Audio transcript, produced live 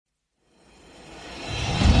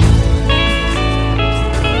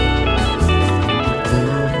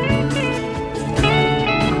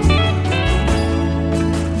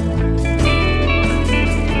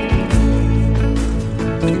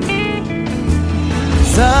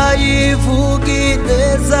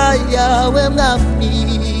neza yawe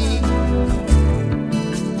mwami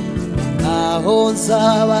aho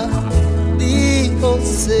nzaba ndi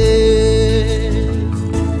hose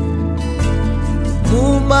mu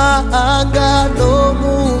mahanga no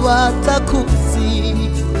mu batakuzi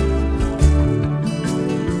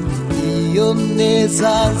iyo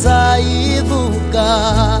neza nzayivuga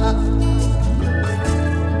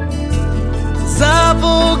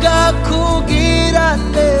zavuga kugira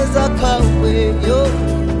neza kwawe yo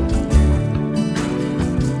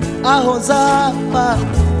aho nzaba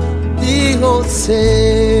ndi hose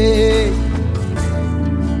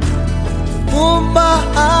mu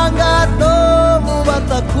mahanga no mu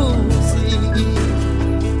batakuzi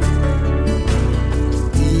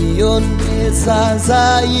iyo neza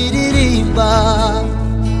nzayiririmba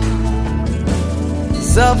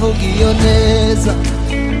zavuga iyo neza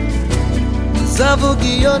zavuga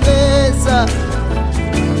iyo neza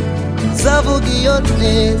zavuga iyo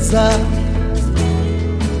neza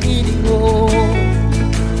iriho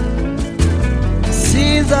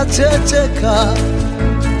sinzaceceka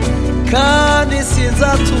kandi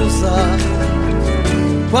sinzatuza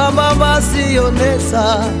kwamamaza iyo neza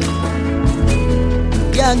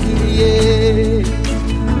yangiriye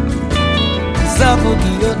zavuga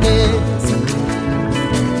iyo neza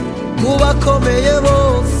mu bakomeye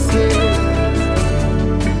bose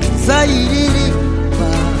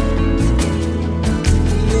zayiririmba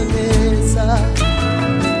iyo neza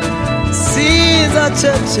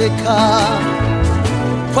sinzaceceka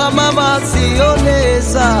kwamamaza iyo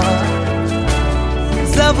neza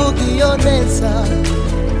zavuga iyo neza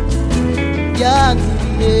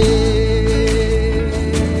yangiriye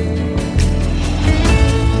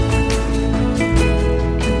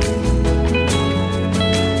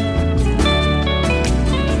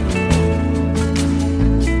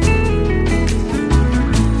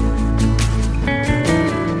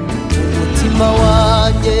umutima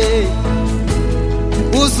wanjye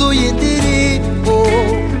wuzuye indirimbo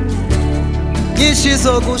nyinshi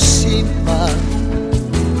zo gushima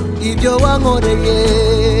ibyo wankoreye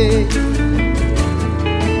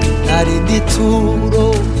nari ndituro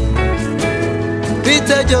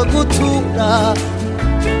mfite ryo gutura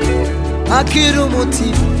akira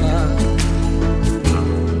umutima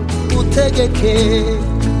utegeke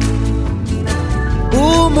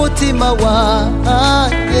umutima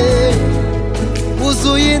wanjye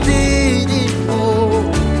wuzuye indirimbo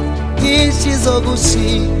nyinshi zo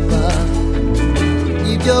gushima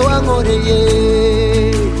ibyo wankoreye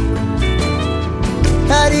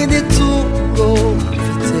nari ndituro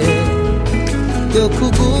mfite ryo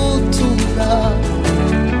kugutura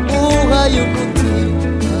uhaye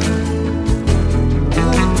umutima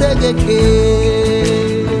utegeke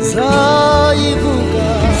zayivuga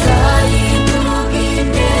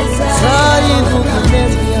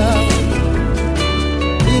ineza yawe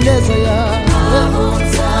ineza yawe aho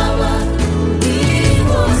nzaba ndi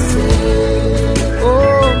hose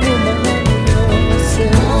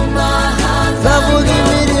zavuga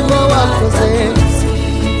imirimo wakoze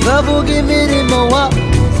zavuga imirimo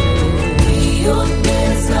wakoze iyo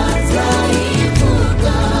neza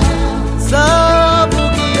zayivuga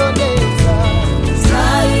zavuga iyo neza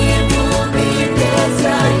zayivuga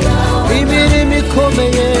ineza yawe imirimo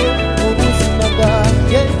ikomeye mu buzima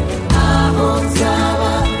bwanjye aho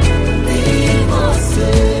nzaba ndi hose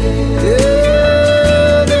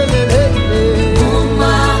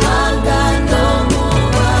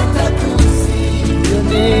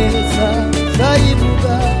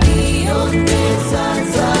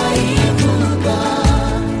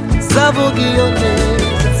zavuga iyo neza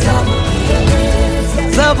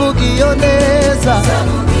zavuga iyo neza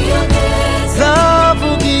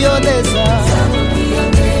zavuga iyo neza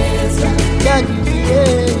yangiriye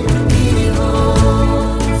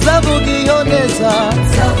zavuga iyo neza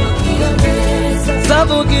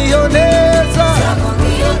zavuga iyo neza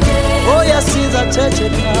oya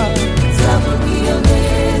sinzaceceka zavuga iyo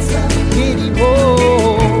neza iriho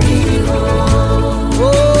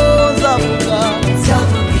zavuga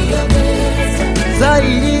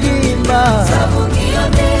zayiririmba zavuga iyo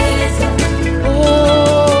neza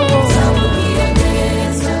zavuga iyo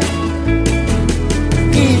neza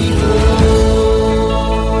iriho.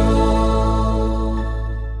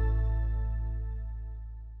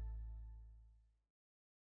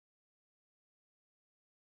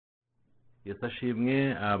 Yesu ashimwe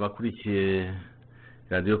abakurikiye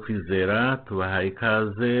radiyo Kwizera tubahaye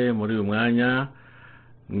ikaze muri uyu mwanya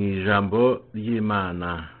mu ijambo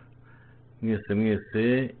ry'Imana.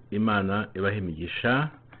 Mwese Imana ibahe imigisha,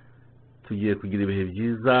 tugiye kugira ibihe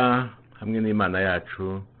byiza hamwe n'Imana yacu,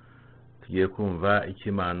 tugiye kumva icyo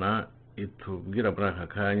Imana itubwira muri aka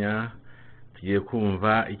kanya. Tugiye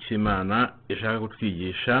kumva icyo Imana ishaka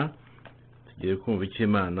kutwigisha, tugiye kumva icyo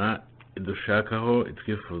Imana idushakaho,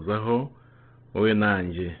 itwifuzaho wowe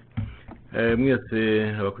nanjye. Mwese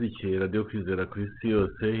abakurikiye radio Kwizera ku isi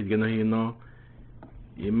yose hirya no hino,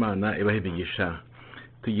 Imana ibahe imigisha.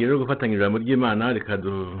 Tugiye rero gufatanya ijambo ry'Imana, reka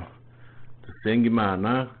dusenga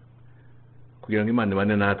Imana kugira ngo Imana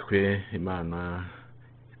ibane natwe, Imana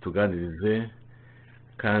ituganirize,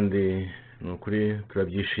 kandi nukuri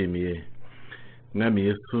turabyishimiye. Mwami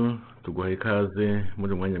Yesu, tuguhaye ikaze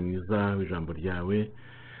muri umwanya mwiza w'ijambo ryawe.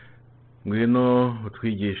 Ngwino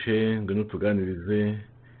utwigishe, ngwino utuganirize,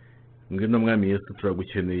 ngwino Mwami Yesu,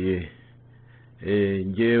 turagukeneye.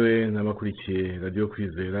 Ngewe n'abakurikiye radio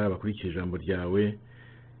Kwizera, abakurikiye ijambo ryawe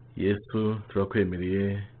Yesu,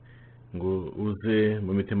 turakwemereye ngo uze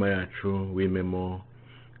mu mitima yacu, wimemo,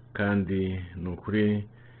 kandi nukuri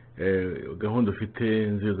gahunda ufite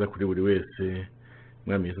nziza kuri buri wese.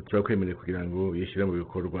 Mwami Yesu, turakwemereye kugira ngo uyishyire mu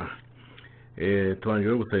bikorwa. Tubanje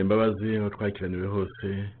gusaba imbabazi aho twakiraniwe hose,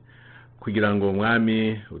 kugira ngo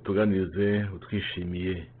Mwami utuganirize,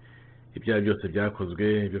 utwishimiye. Ibyaha byose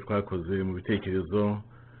byakozwe, ibyo twakoze mu bitekerezo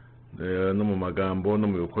no mu magambo no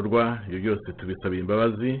mu bikorwa, ibyo byose tubisabiye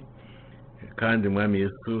imbabazi, kandi Mwami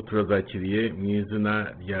Yesu turazakiriye mu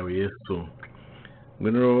izina ryawe Yesu.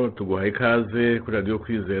 Ngwino tuguhaye ikaze kuri radio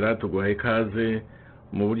Kwizera, tuguhaye ikaze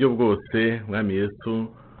mu buryo bwose. Mwami Yesu,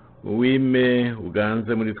 wime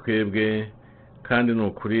uganze muri twebwe, kandi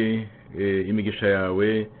nukuri imigisha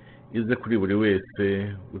yawe ize kuri buri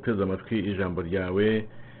wese uteze amatwi ijambo ryawe,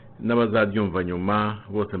 n'abazaryumva nyuma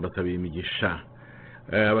bose mbasabiye imigisha.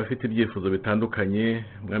 Abafite ibyifuzo bitandukanye,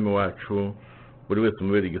 Mwami wacu, buri wese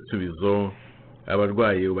umubere igisubizo.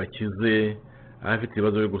 Abarwayi ubakize, abafite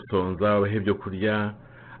ibibazo byo gusonza abahe ibyo kurya,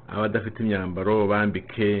 abadafite imyambaro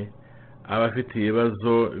bambike, abafite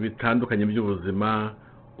ibibazo bitandukanye by'ubuzima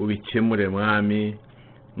ubikemure Mwami.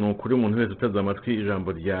 Nukuri umuntu wese uteze amatwi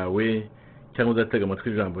ijambo ryawe cyangwa uzatega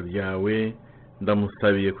amatwi ijambo ryawe,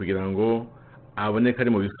 ndamusabiye kugira ngo aboneke ari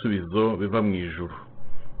mu bisubizo biva mu ijuru.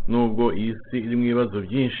 Nubwo iyi si iri mu ibibazo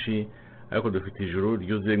byinshi, ariko dufite ijuru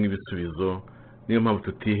ryuzuyemo ibisubizo. Niyo mpamvu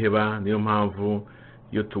tutiheba, niyo mpamvu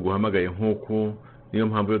iyo tuguhamagaye nk'uku, niyo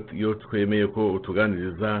mpamvu iyo twemeye ko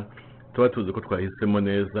utuganiriza, tuba tuzi ko twahisemo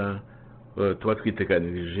neza, tuba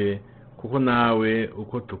twiteganirije, kuko nawe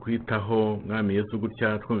uko tukwitaho Mwami Yesu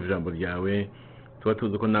gutya twumva ijambo ryawe, tuba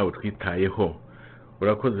tuzi ko nawe twitayeho.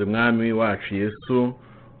 Urakoze Mwami wacu Yesu,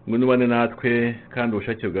 ngwino ubane natwe, kandi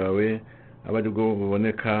ubushake bwawe aba ari bwo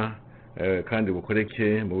buboneka kandi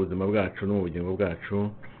bukoreke mu buzima bwacu no mu bugingo bwacu,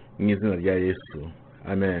 mu izina rya Yesu,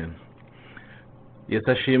 amen.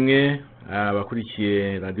 Yesu ashimwe.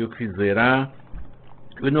 Abakurikiye radio Kwizera,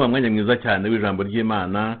 uyu ni wa mwanya mwiza cyane w'ijambo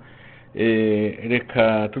ry'Imana.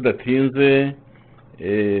 Reka tudatinze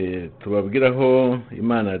tubabwiraho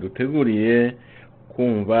Imana yaduteguriye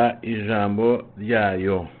kumva ijambo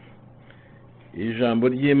ryayo. Ijambo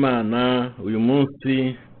ry'Imana uyu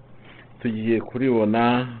munsi tugiye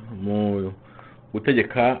kuribona mu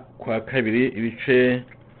Gutegeka kwa Kabiri ibice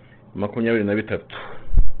 23.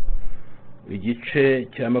 Igice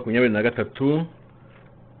cya 23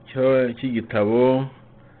 cy'igitabo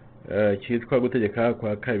cyitwa Gutegeka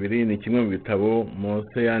kwa Kabiri ni kimwe mu bitabo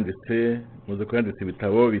Mose yanditse. Mose ko yanditse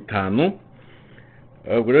ibitabo 5.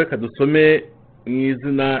 Ubwo reka dusome mu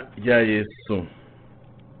izina rya Yesu.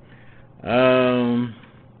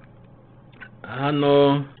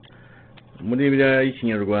 Hano muri Bibiliya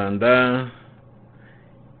y'Ikinyarwanda,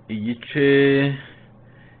 igice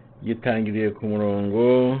gitangiriye ku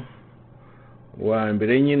murongo wa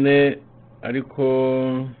mbere nyine, ariko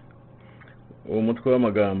umutwe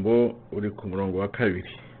w'amagambo uri ku murongo wa 2.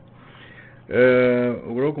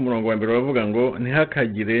 Ubwo ku murongo wa mbere bavuga ngo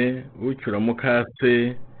ntihakagire ucyura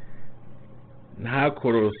mukase,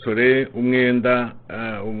 ntakorosore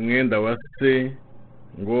umwenda wa se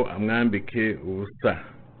ngo amwambike ubusa.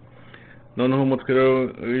 Noneho umutwe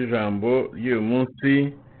w'ijambo ry'uyu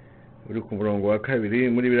munsi uri ku murongo wa 2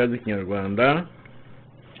 muri Bibiliya y'Ikinyarwanda.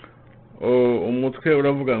 Umutwe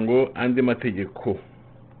uravuga ngo andi mategeko.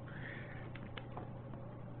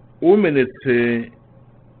 Umenetse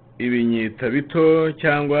ibinyita bito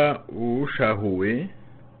cyangwa ushahuwe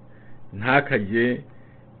ntakajye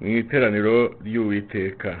mu iteraniro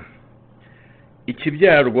ry'Uwiteka.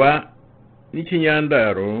 Ikibyarwa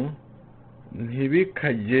n'ikinyandaro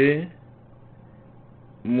ntibikajye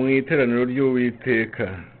mu iteraniro ry'Uwiteka.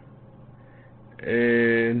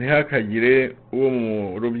 Ntihakagire uwo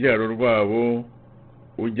mu rubyaro rwabo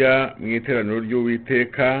ujya mu iteraniro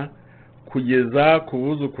ry'Uwiteka kugeza ku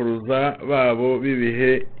buzukuruza babo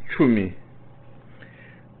b'ibihe 10.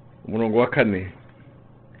 umurongo wa 4.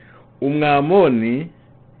 Umwamoni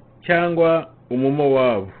cyangwa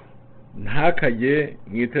umumowabu ntakajye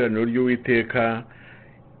mu iteraniro ry'Uwiteka,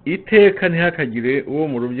 iteka ntihakagire uwo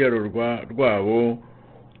mu rubyaro rwabo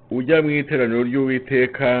ujya mu iteraniro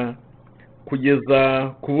ry'Uwiteka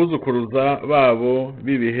kugeza ku buzukuruza babo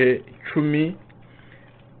b'ibihe 10,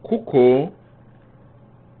 kuko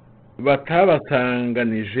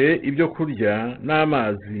batabasanganije ibyo kurya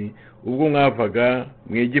n'amazi ubwo mwavaga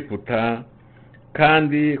mu Egiputa,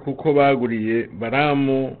 kandi kuko baguriye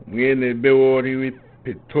Balamu mwene Bewori w'i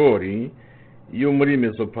Petori yo muri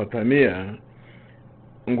Mesopotamiya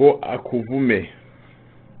ngo akuvume.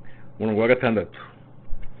 Umurongo wa 6.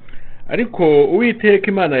 Ariko Uwiteka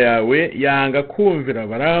Imana yawe yanga kumvira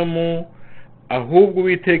Balamu, ahubwo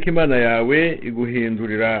Uwiteka Imana yawe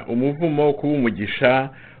iguhindurira umuvumo kuba umugisha,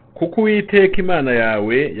 kuko Uwiteka Imana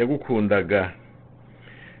yawe yagukundaga.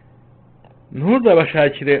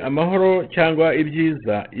 Ntuzabashakire amahoro cyangwa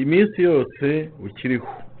ibyiza iminsi yose ukiriho.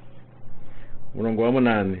 Umurongo wa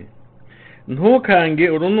 8. Ntukange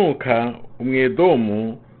urunuka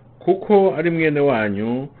Umwedomu kuko ari mwene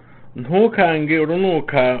wanyu, ntukange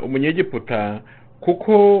urunuka Umunyegiputa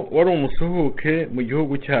kuko wari umusuhuke mu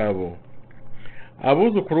gihugu cyabo.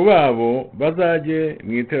 Abuzukuru babo bazajye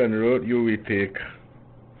mu iteraniro ry'Uwiteka.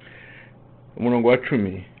 Umurongo wa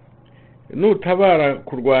 10. Nutabara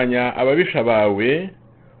kurwanya ababisha bawe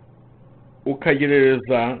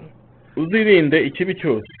ukagerereza, uzirinde ikibi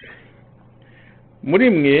cyose. Muri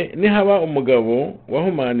mwe nihaba umugabo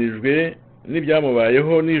wahumanijwe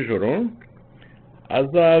n'ibyamubayeho nijoro,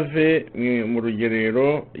 azave mu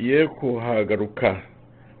rugerero ye kuhagaruka.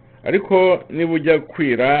 Ariko nibujya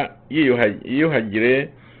kwira yiyuhagire,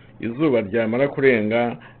 izuba ryamara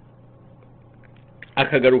kurenga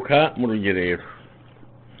akagaruka mu rugerero.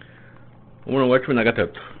 Umurongo wa 13.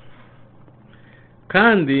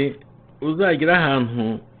 Kandi uzagira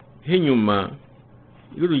ahantu h'inyuma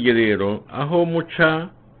y'urugerero aho muca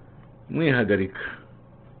mwihagarika,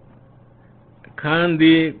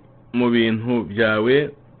 kandi mu bintu byawe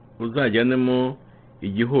uzajyanemo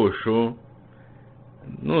igihosho,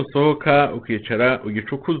 nusohoka ukicara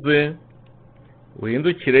ugicukuze,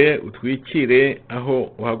 uhindukire utwikire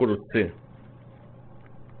aho uhagurutse,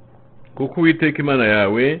 kuko Uwiteka Imana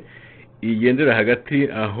yawe igendera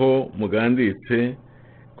hagati aho muganditse,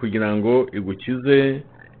 kugira ngo igukize,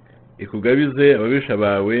 ikugabize ababisha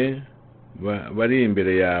bawe bari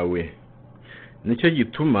imbere yawe. Nicyo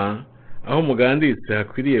gituma aho muganditse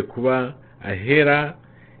hakwiriye kuba ahera,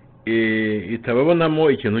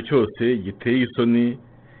 itababonamo ikintu cyose giteye isoni,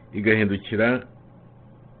 igahindukira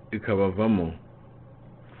ikabavamo.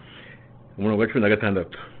 Umurongo wa 16.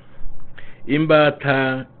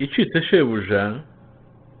 Imbata icitse shebuja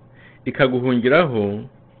ikaguhungiraho,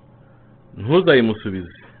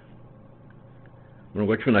 ntuzayimusubize.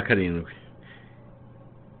 Umurongo wa 17.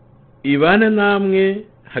 Ibane namwe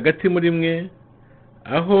hagati muri mwe,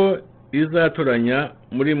 aho izatoranya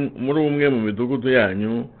muri umwe mu midugudu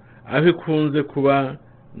yanyu, aho ikunze kuba,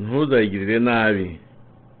 ntuzayigirire nabi.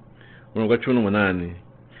 Umurongo wa 18.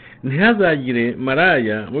 Ntihazagire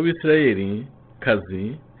maraya mu Bisirayeli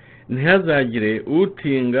kazi, ntihazagire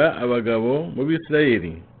utinga abagabo mu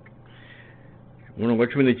Bisirayeli. Umurongo wa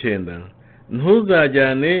 19.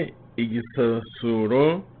 Ntuzajyane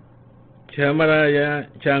igisasuro cya maraya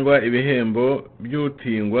cyangwa ibihembo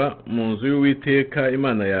by'utingwa mu nzu y'Uwiteka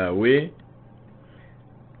Imana yawe,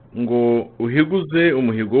 ngo uhiguze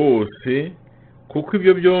umuhigo wose, kuko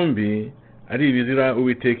ibyo byombi ari ibizira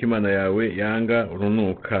Uwiteka Imana yawe yanga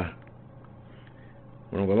urunuka.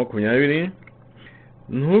 Umurongo wa 20.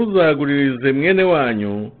 Ntuzaguririze mwene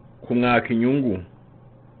wanyu kumwaka inyungu,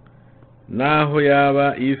 naho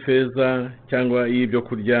yaba iy'ifeza cyangwa iy'ibyo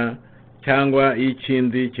kurya cyangwa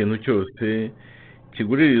iy'ikindi kintu cyose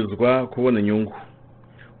kiguririzwa kubona inyungu.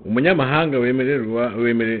 Umunyamahanga wemererwa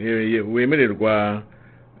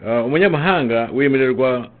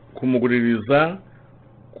kumuguririza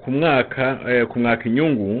kumwaka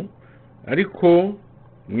inyungu, ariko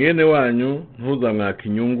mwene wanyu ntuzamwaka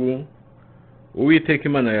inyungu. Uwiteka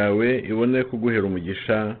Imana yawe ibone kuguhera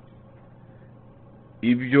umugisha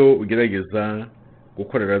ibyo ugerageza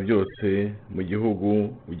gukorera byose mu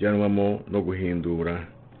gihugu ujyanwamo no guhindura.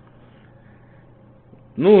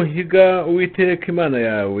 Nuhiga Uwiteka Imana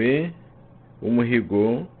yawe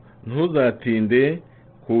umuhigo, ntuzatinde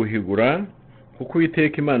kuwuhigura, kuko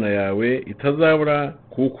Uwiteka Imana yawe itazabura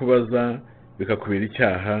kuwukubaza bikakubera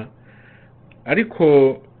icyaha,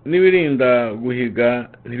 ariko niwirinda guhiga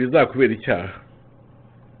ntibizakubera icyaha.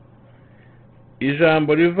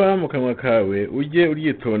 Ijambo riva mu kanwa kawe ujye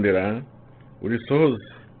uryitondera urisohoze,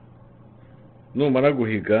 numara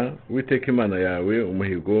guhiga Uwiteka Imana yawe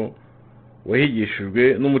umuhigo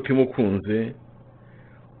wahigishijwe n'umutima ukunze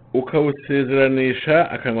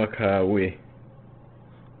ukawusezeranisha akanwa kawe.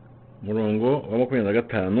 Murongo wa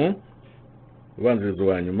 25 ubanzirizo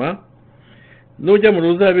wa nyuma. Nujya mu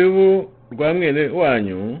ruzabibu rwa mwene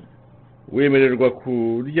wanyu wemererwa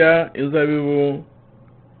kurya inzabibu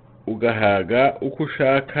ugahaga uko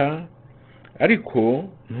ushaka, ariko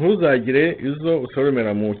ntuzagire izo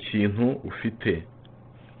usoromera mu kintu ufite.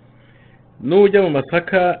 Nujya mu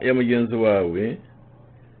masaka ya mugenzi wawe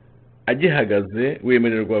agihagaze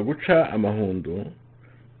wemererwa guca amahundo,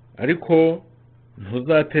 ariko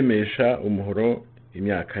ntuzatemesha umuhoro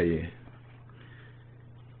imyaka ye.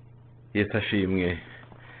 Yesu ashimwe.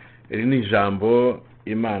 Iri ni ijambo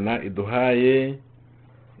Imana iduhaye,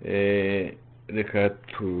 reka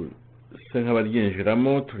tuse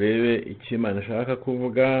nk'abaryinjiramo turebe icyo Imana ishaka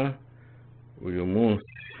kuvuga uyu munsi.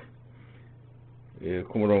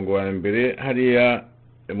 Ku murongo wa mbere hariya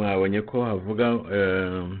mwabonye ko havuga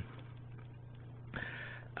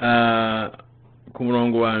ku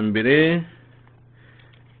murongo wa mbere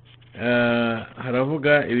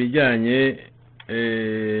haravuga ibijyanye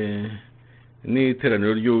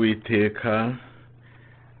n'iteraniro ry'Uwiteka.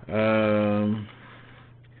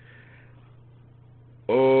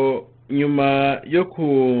 Nyuma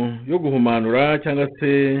yo guhumanura cyangwa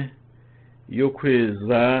se yo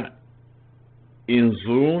kweza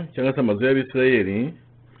inzu cyangwa se amazu y'Abisirayeli,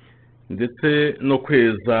 ndetse no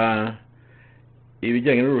kweza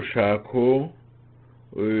ibijyanye n'urushako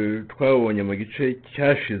twabonye mu gice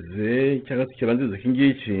cyashize cyangwa se kibanziriza iki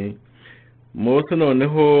ngiki, Mose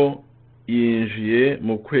noneho yinjiye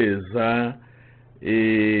mu kweza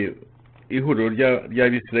ihuriro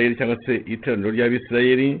ry'Abisirayeli cyangwa se iteraniro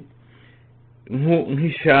ry'Abisirayeli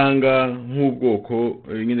nk'ishyanga, nk'ubwoko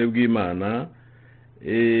nyine bw'Imana.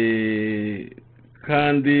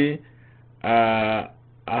 Kandi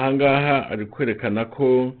ahangaha ari kwerekana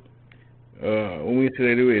ko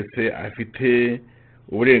umwisirayeli wese afite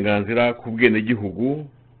uburenganzira ku bwenegihugu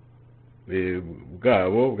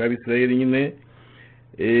bwabo bw'Abisirayeli nyine,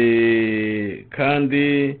 kandi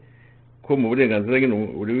ko mu burenganzira nyine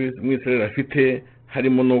buri mwisirayeli afite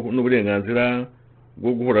harimo n'uburenganzira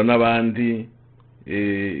bwo guhura n'abandi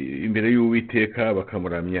imbere y'Uwiteka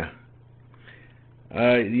bakamuramya.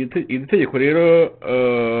 Iri tegeko rero,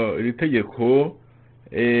 iri tegeko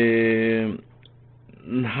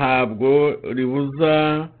ntabwo ribuza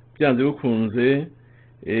byanze bikunze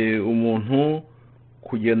umuntu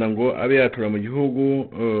kugenda ngo abe yatura mu gihugu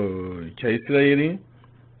cya Isirayeli,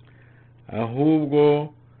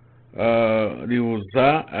 ahubwo ribuza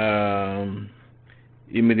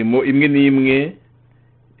imirimo imwe n'imwe,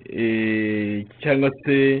 cyangwa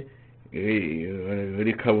se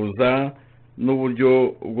rikabuza n'uburyo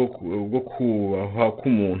bwo kubahwa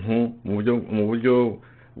k'umuntu mu buryo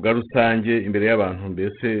bwa rusange imbere y'abantu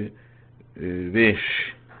mbese benshi.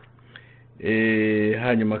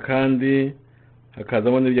 Hanyuma kandi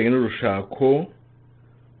hakazamo n'ibijyanye n'urushako,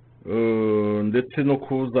 ndetse no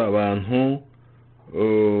kubuza abantu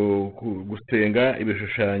gusenga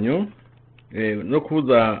ibishushanyo, no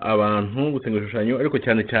kubuza abantu gusenga ibishushanyo, ariko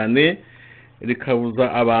cyane cyane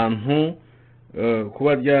rikabuza abantu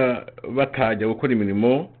kuba batajya gukora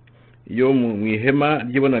imirimo yo mu ihema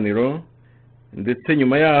ry'ibonaniro, ndetse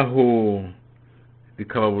nyuma yaho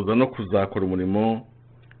bikababuza no kuzakora umurimo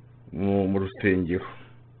mu rusengero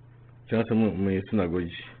cyangwa se mu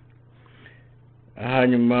isinagogi.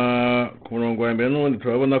 Hanyuma ku murongo wa mbere n'ubundi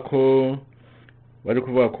turabona ko bari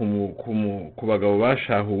kuvuga ku bagabo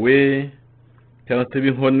bashahuwe cyangwa se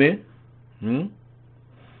b'inkone.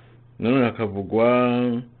 Nanone hakavugwa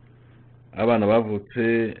abana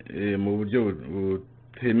bavutse mu buryo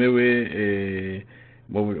butemewe,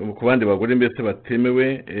 ku bandi bagore mbese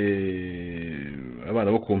batemewe,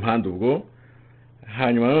 abana bo ku mpande ubwo.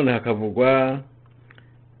 Hanyuma nanone hakavugwa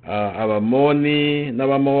Abamoni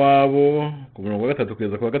n'Abamowabu ku murongo wa 3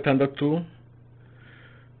 kugeza ku wa 6.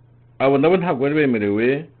 Abo nabo ntabwo bari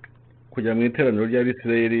bemerewe kujya mu iteraniro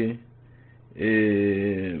ry'Abisirayeli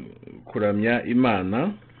kuramya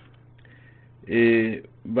Imana.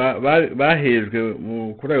 Bahejwe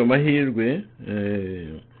kuri ayo mahirwe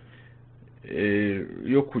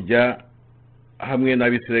yo kujya hamwe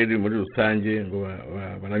n'Abisirayeli muri rusange ngo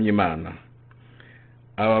baramye Imana.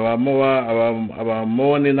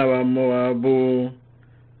 Abamoni n'Abamowabu,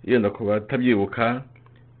 yenda ko batabyibuka,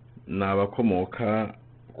 ni abakomoka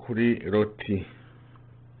kuri Loti.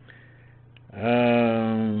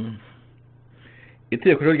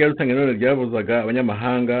 Itegeko rero rya rusange none ryabuzaga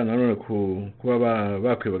abanyamahanga nanone kuba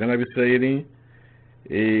bakwibaga n'Abisirayeli,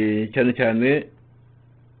 cyane cyane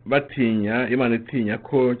batinya Imana itinya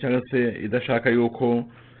ko cyangwa se idashaka yuko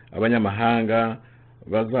abanyamahanga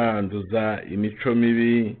bazanduza imico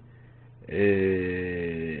mibi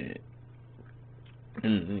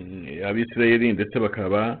Abisirayeli, ndetse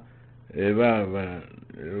bakaba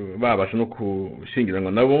babasha no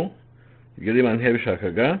gushyingiranwa nabo. Ibyo Imana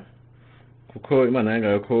ntiyabishakaga, kuko Imana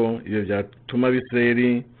yangaga ko ibyo byatuma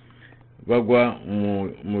Abisirayeli bagwa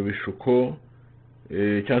mu bishuko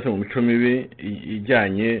cyangwa se mu mico mibi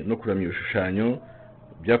ijyanye no kuramya ibishushanyo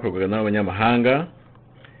byakorwaga n'abanyamahanga.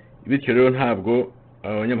 Bityo rero ntabwo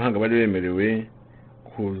abanyamahanga bari bemerewe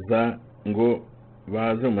kuza ngo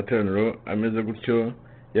baze mu materaniro ameze gutyo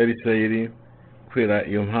y'Abisirayeli kubera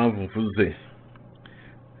iyo mpamvu mvuze.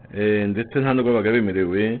 Ndetse nta nubwo babaga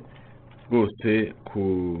bemerewe rwose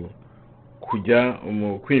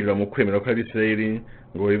kwinjira mu kwemera kw'Abisirayeli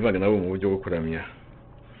ngo bivange nabo mu buryo bwo kuramya.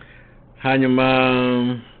 Hanyuma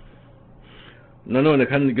nanone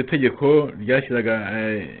kandi iryo tegeko ryashyiraga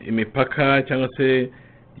imipaka cyangwa se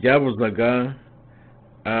ryabuzaga,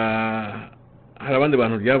 hari abandi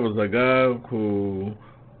bantu ryabuzaga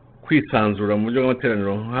kwisanzura mu buryo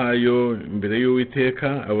bw'amateraniro nk'ayo imbere y'Uwiteka.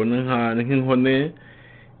 Abona nk'inkone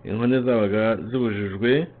zabaga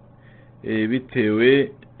zibujijwe bitewe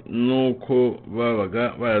n'uko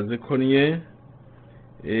babaga barazikonye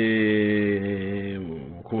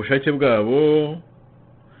ku bushake bwabo.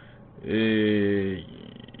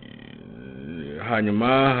 Hanyuma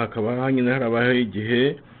hakaba nyine harabaho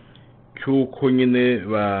igihe cy'uko nyine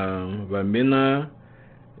bamena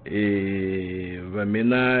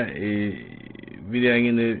biriya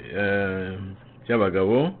nyine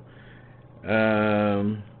by'abagabo.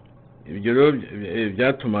 Ibyo rero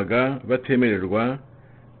byatumaga batemererwa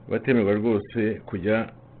rwose kujya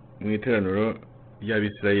mu iteraniro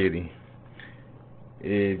ry'Abisirayeli.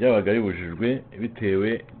 Byabaga bibujijwe bitewe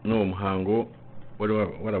n'uwo muhango wari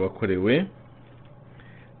warabakorewe,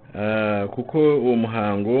 kuko uwo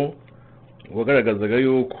muhango wagaragazaga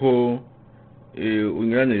yuko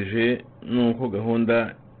unyuranije n'uko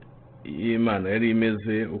gahunda y'Imana yari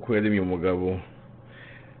imeze, uko yaremye umugabo.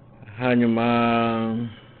 Hanyuma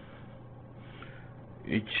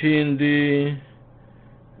ikindi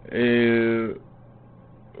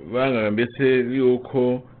bangaga mbese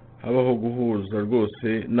yuko habaho guhuza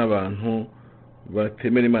rwose n'abantu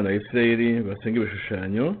batemera Imana ya Isirayeli, basenga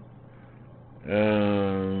ibishushanyo.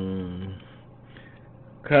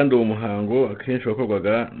 Kandi uwo muhango akenshi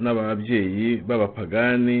wakorwaga n'ababyeyi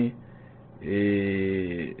b'abapagani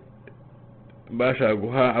bashaka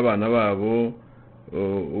guha abana babo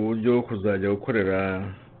uburyo bwo kuzajya gukorera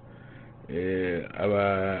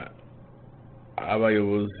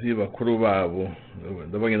abayobozi bakuru babo,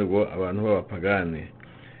 ndabona ngo abantu b'abapagani.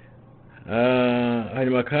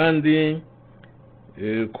 Hanyuma kandi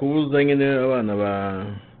kubuza nyine abana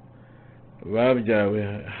babyawe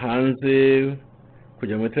hanze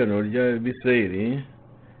kujya mu iteraniro ry'Abisirayeli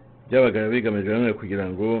byabaga bigamije kugira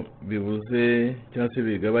ngo bibuze cyangwa se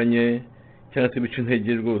bigabanye cyangwa se bice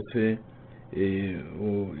intege rwose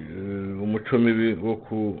umuco mibi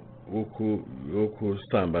wo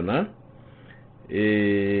kusambana,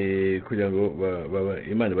 kugira ngo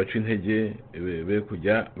Imana bace intege be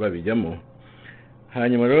kujya babijyamo.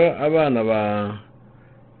 Hanyuma rero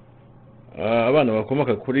abana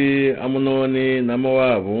bakomoka kuri Amunoni na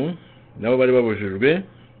Mowabu nabo bari babujijwe,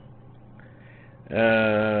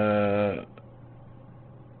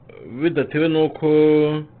 bidatewe n'uko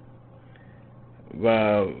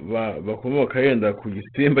bakomoka yenda ku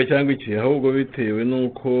gisimba cyangwa iki, ahubwo bitewe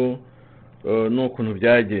n'ukuntu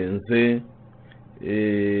byagenze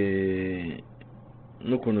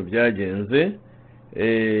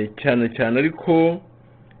cyane cyane. Ariko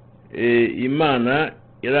Imana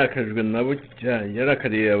yarakajwe nabo,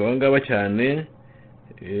 yarakariye abo ngaba cyane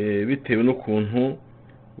bitewe n'ukuntu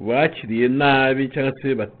bakiriye nabi cyangwa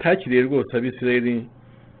se batakiriye rwose Abisirayeli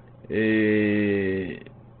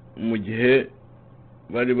mu gihe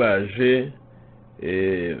bari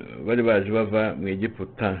baje bava mu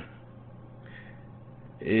Egiputa.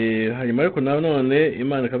 Hanyuma ariko nanone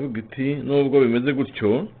Imana ikavuga iti nubwo bimeze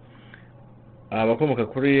gutyo, abakomoka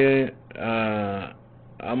kuri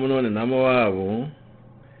Amunoni na Mowabu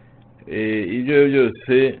ibyo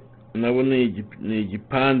byose nabo ni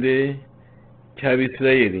igipande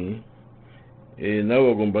cy'Abisirayeli, nabo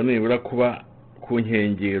bagomba nibura kuba ku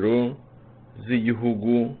nkengero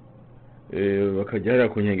z'igihugu, bakajya hariya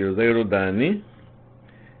ku nkengero za Yorodani,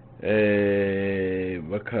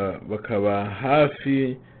 bakaba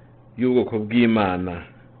hafi y'ubwoko bw'Imana.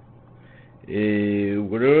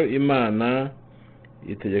 Ubwo rero Imana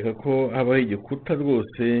itegeka ko habaho igikuta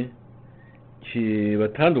rwose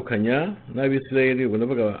kibatandukanya n'Abisirayeli, ubwo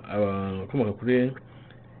ndavuga abakomoka kuri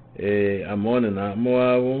Amoni na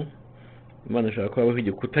Mowabu. Imana ishaka ko habaho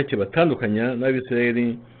igikuta kibatandukanya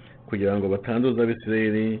n'Abisirayeli kugira ngo batanduza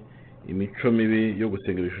Abisirayeli imico mibi yo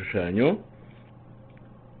gusenga ibishushanyo.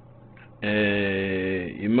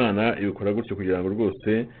 Imana ibikora gutyo kugira ngo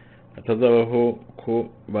rwose hatazabaho ko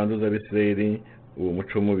banduza Abisirayeli uwo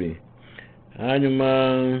muco mubi. Hanyuma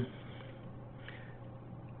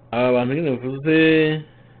aba bantu nyine mvuze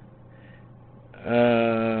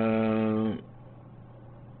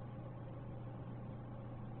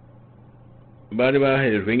bari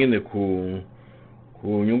baherejwe nyine ku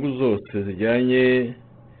nyungu zose zijyanye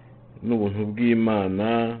n'ubuntu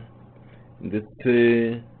bw'Imana ndetse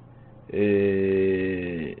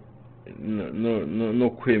no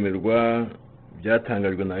kwemerwa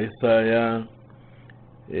byatangajwe na Yesaya,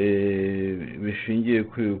 bishingiye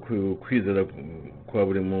kwizera kwa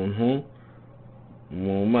buri muntu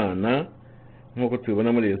mu Mana, nk'uko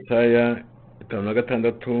tubibona muri Yesaya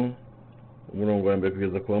 5:6 umurongo wa 1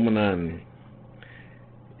 kugeza ku wa 8.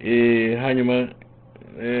 Hanyuma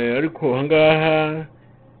ariko ahangaha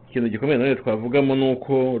ikintu gikomeye nawe twavugamo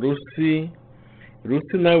nuko Rusi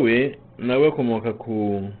nawe akomoka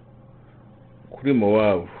kuri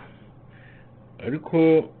Mowabu,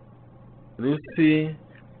 ariko Rusi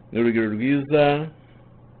ni urugero rwiza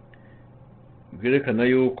rwerekana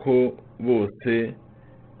yuko bose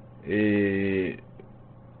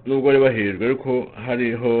nubwo bari baherejwe ariko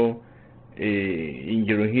hariho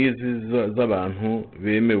ingero nk'izi z'abantu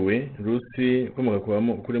bemewe. Rusi ukomoka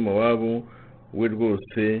kuri Mowabu we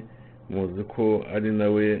rwose muzi ko ari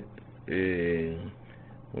nawe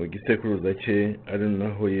mu gisekuruza cye ari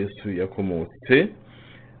naho Yesu yakomotse.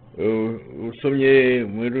 Usomye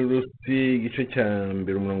muri Rusi igice cya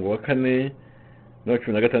 2 umurongo wa 4 na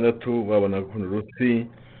 16 babona ko Rusi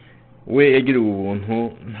we yagiriwe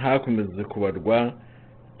ubuntu ntakomeze kubarwa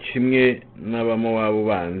kimwe n'Abamowabu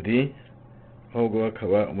bandi, ahubwo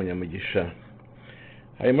bakaba umunyamugisha.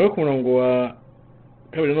 Hanyuma ku murongo wa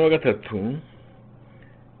 2 na 3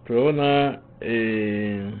 turabona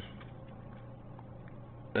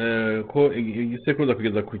ko igisekuruza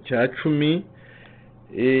kugeza ku cya 10.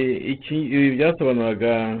 Ibi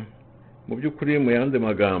byasobanuraga mu by'ukuri mu yandi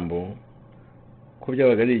magambo ko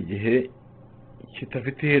byabaga ari igihe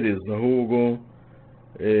kitafite iherezo, ahubwo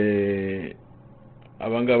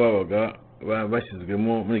abangaba babaga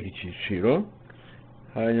bashyizwemo muri iki cyiciro.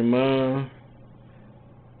 Hanyuma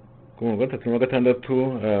ku murongo wa 3 na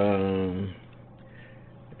 6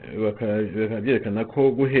 bakabyerekana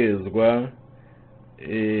ko guhezwa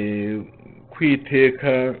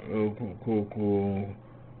kwiteka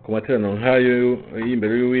ku materaniro nk'ayo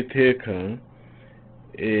y'imbere y'Uwiteka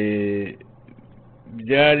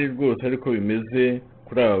byari rwose ariko bimeze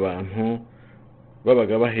kuri aba bantu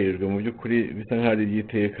babaga bahejwe mu by'ukuri bisa nk'aho ari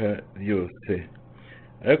iby'iteka ryose.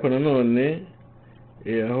 Ariko nanone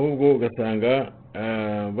ahubwo ugasanga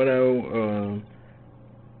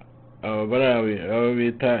abo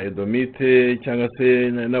bita Edomite cyangwa se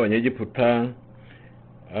n'Abanyegiputa,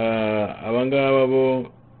 abangaba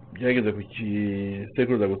bo byageze ku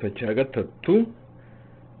gisekuruza gusa cya 3,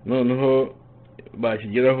 noneho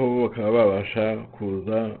bakigeraho bakaba babasha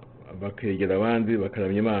kuza bakegera abandi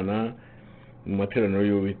bakaramya Imana mu materaniro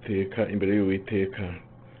y'Uwiteka, imbere y'Uwiteka.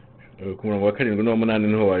 Ku murongo wa 7 na 8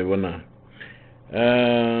 niho wabibona.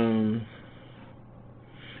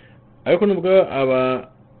 Ariko nubwo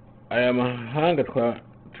aya mahanga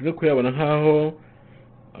turi kuyabona nk'aho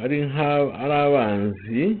ari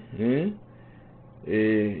abanzi,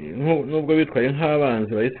 nubwo bitwaye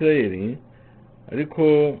nk'abanzi ba Isirayeli,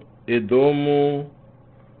 ariko Edomu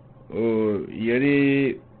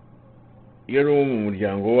yari wo mu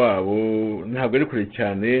muryango wabo, ntabwo ari kure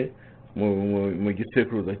cyane mu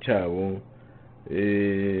gisekuruza cyabo,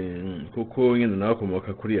 kuko nyine nawe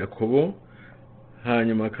akomoka kuri Yakobo.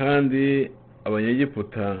 Hanyuma kandi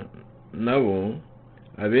Abanyegiputa nabo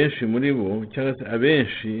abenshi muri bo, cyangwa se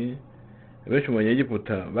abenshi mu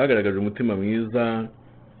Banyegiputa bagaragaje umutima mwiza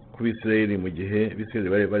ku Bisirayeli mu gihe Bisirayeli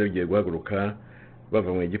bari bagiye guhaguruka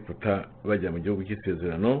bava mu Egiputa bajya mu gihugu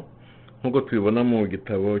cy'isezerano, nk'uko tubibona mu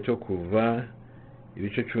gitabo cyo Kuva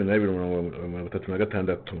ibice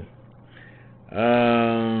 12:36.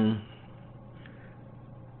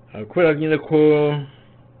 Kubera nyine ko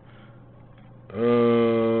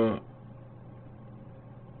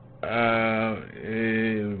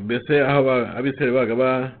mbese aho Abisirayeli baga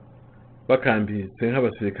bakambitse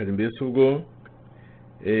nk'abasirikari, mbese ubwo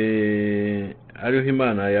ariho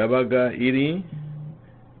Imana yabaga iri,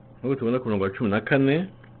 nk'uko tubona ku murongo wa 14,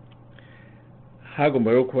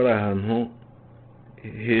 hagomba rero kuba ari ahantu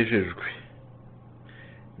hejejwe.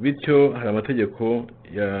 bityo hari amategeko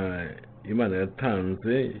Imana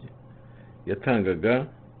yatangaga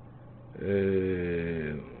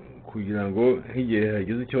kugira ngo nk'igihe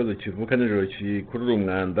hagize ikibazo kivuka nijoro kikurura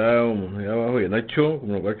umwanda umuntu yaba ahuye nacyo, ku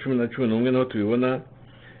murongo wa 10 na 11 naho tubibona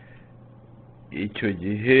icyo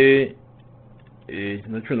gihe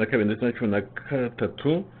na 12 ndetse na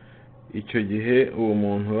 13, icyo gihe uwo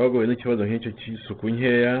muntu wagoye n'ikibazo nk'icyo cy'isuku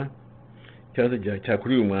nkeya cyangwa se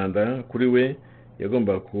cyakuriye umwanda kuri we,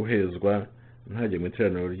 yagomba kuhezwa ntajye mu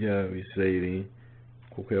iteraniro ry'Abisirayeli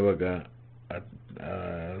kuko yabaga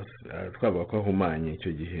twavuga ko ahumanye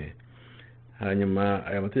icyo gihe. Hanyuma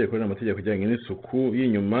aya mategeko ni amategeko ajyanye n'isuku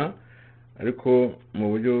y'inyuma, ariko mu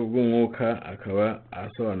buryo bw'umwuka akaba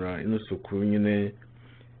asobanura n'isuku nyine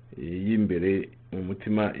y'imbere mu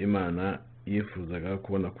mutima Imana yifuzaga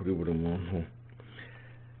kubona kuri buri muntu.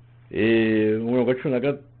 Umurongo wa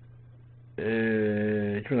 15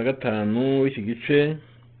 w'iki gice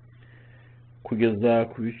kugeza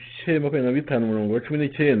ku bice 25 umurongo wa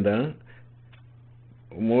 19,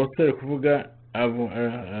 Mose ari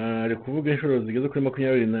kuvuga inshuro zigeze kuri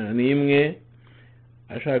 21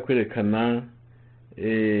 ashaka kwerekana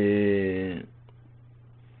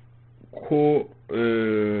ko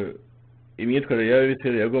imyitwarire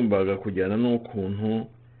y'Abisirayeli yagombaga kujyana n'ukuntu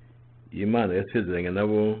Imana yasezeranye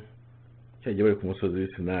nabo cyagiye bari ku musozi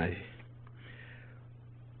w'Isinayi.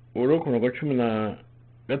 Ku murongo wa 15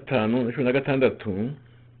 na 16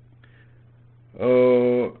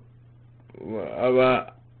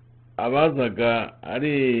 abazaga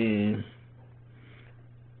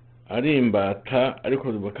ari imbata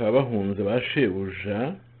ariko bakaba bahunze ba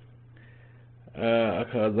shebuja,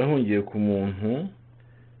 akaza ahungiye ku muntu,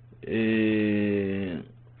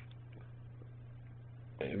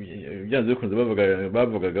 byanze bikunze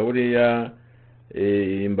bavugaga buriya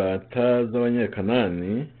imbata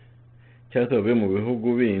z'abanyakanani cyangwa se bavuye mu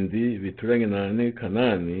bihugu bindi bituranye na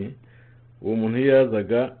Kanani. Uwo muntu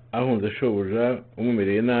yazaga ahunze shobuja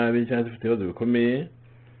umumereye nabi cyangwa se ufite ibibazo bikomeye,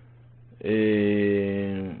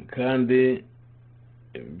 kandi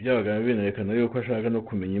byabaga binerekana yuko ashaka no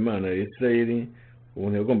kumenya Imana ya Isirayeli.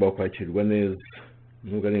 Umuntu yagomba kwakirwa neza,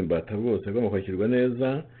 nubwo ari imbata bwose agomba kwakirwa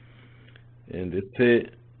neza, ndetse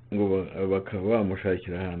ngo bakaba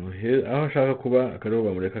bamushakira ahantu aho ashaka kuba akariho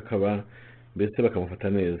bamureka akaba, mbese bakamufata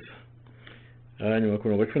neza. Hanyuma ku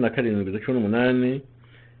murongo wa 17 na 18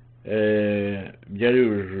 byari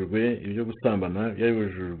bujujwe ibyo gusambana, byari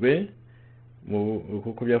bujujwe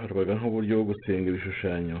kuko byafatwaga nk'uburyo bwo gusenga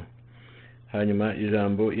ibishushanyo. Hanyuma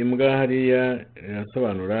ijambo imbwa hariya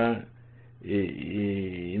rirasobanura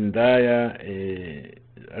indaya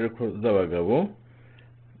ariko z'abagabo.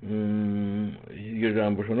 Iryo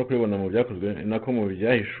jambo ushobora no kuribona mu byakozwe nako mu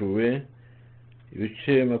byahishuwe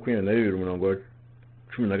ibice 22 umurongo wa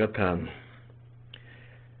 15.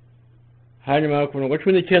 Hanyuma ku murongo wa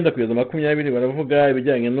 19 kugeza 20 baravuga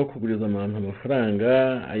ibijyanye no kuguriza abantu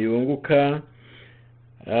amafaranga ayunguka.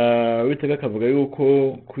 Uwiteka akavuga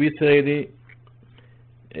yuko ku Bisirayeli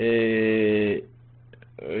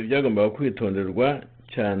byagombaga kwitonderwa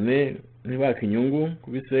cyane ntibaka inyungu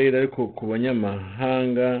ku Bisirayeli, ariko ku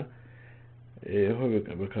banyamahanga ho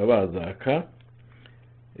bakaba bazaka.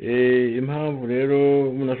 Impamvu rero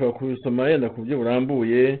umuntu ashobora kubisoma yenda ku buryo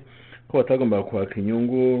burambuye ko batagombaga kwaka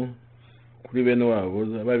inyungu kuri bene wabo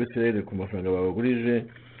b'Abisirayeli ku mafaranga babagurije.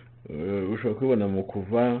 Ushobora kubibona mu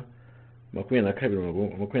Kuva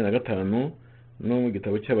 22-25 no mu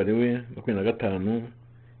gitabo cy'Abalewi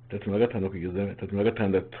 25-35 kugeza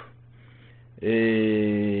 36.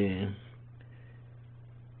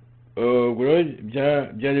 Ubwo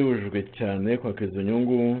byari bujujwe cyane kwaka izo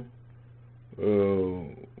nyungu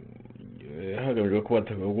hagamijwe ko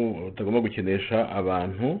batagomba gukenesha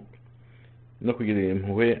abantu no kugira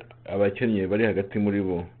impuhwe abakennye bari hagati muri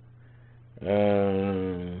bo.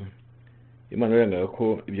 Imana yangaga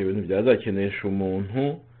ko ibyo bintu byazakenesha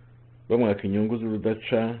umuntu bamwaka inyungu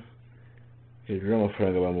z'urudaca hejuru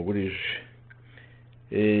y'amafaranga bamugurije.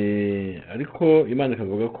 Ariko Imana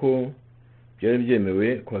ikavuga ko byari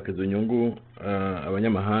byemewe kwaka izo nyungu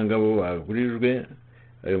abanyamahanga bo bagurijwe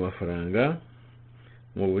ayo mafaranga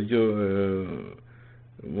mu buryo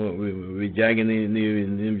bijyanye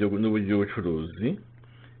n'uburyo bw'ubucuruzi.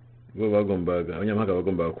 Abanyamahanga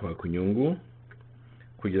bagombaga kwaka inyungu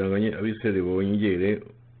kugira ngo Abisirayeli bongere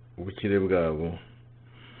ubukire bwabo.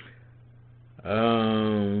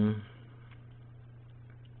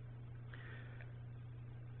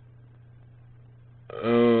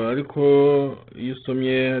 Ariko iyo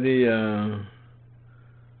usomye hariya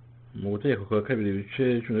mu Gutegeka kwa 2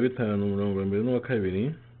 ibice 15 umurongo wa 1 n'uwa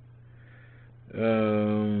 2,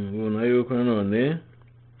 ubona yuko nanone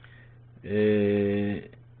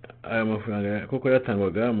aya mafaranga koko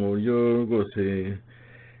yatangwaga mu buryo rwose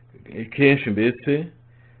kenshi mbese,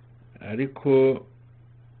 ariko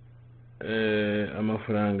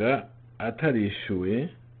amafaranga atarishyuwe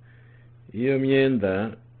iyo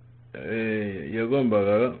myenda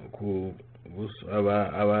yagombaga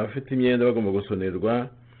abafite imyenda bagomba gusonerwa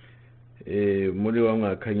muri wa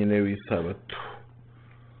mwaka nyine w'isabato.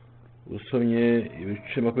 Usomye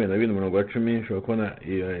ibice 22:10 ushobora kubona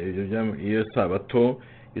iyo sabato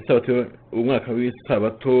umwaka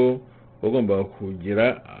w'isabato bagomba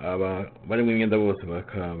kugira bari mu imyenda bose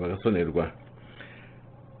bagasonerwa.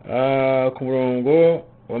 Ku murongo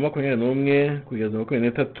wa 21 kugeza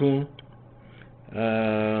 23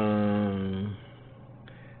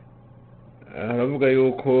 haravuga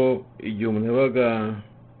yuko igihe umuntu yabaga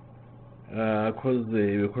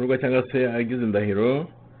akoze ibikorwa cyangwa se agize indahiro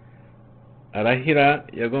arahira,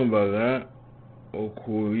 yagombaga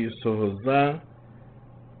kuyisohoza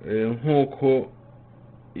nk'uko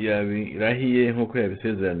yabirahiye, nk'uko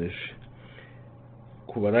yabisezeranije.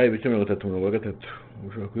 Kubara ibice 33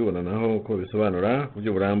 ushobora kubibona naho uko bisobanura ku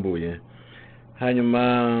buryo burambuye. Hanyuma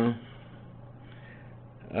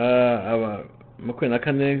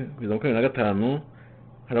 24 kugeza 25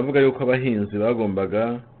 haravuga yuko abahinzi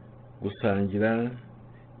bagombaga gusangira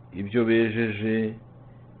ibyo bejeje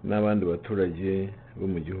n'abandi baturage bo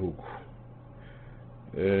mu gihugu.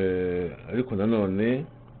 Ariko nanone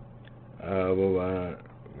abo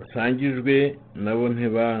basangijwe nabo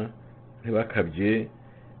ntibakabye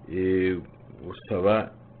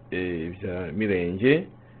gusaba ibya mirenge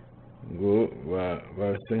ngo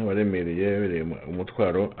base nk'abaremereye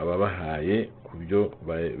umutwaro ababahaye ku byo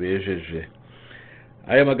bejeje.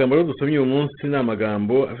 Aya magambo rero dusomye uyu munsi ni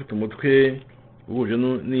amagambo afite umutwe uhuje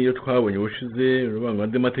n'iyo twabonye ubushize rubango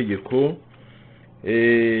andi mategeko,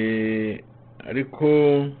 ariko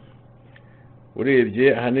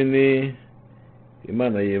urebye ahanini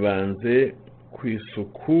Imana yibanze ku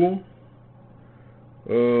isuku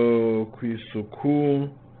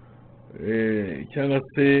cyangwa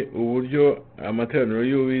se uburyo amateraniro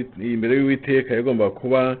imbere y'Uwiteka yagomba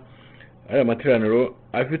kuba ari amateraniro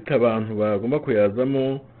afite abantu bagomba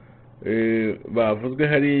kuyazamo bavuzwe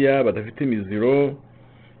hariya badafite imiziro,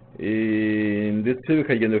 ndetse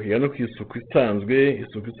bikagenda bikajya no ku isuku isanzwe.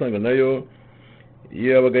 Isuku isanzwe nayo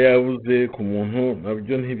iyo yabaga yabuze ku muntu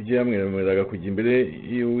nabyo ntibyamwemereraga kujya imbere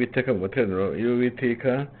y'Uwiteka mu materaniro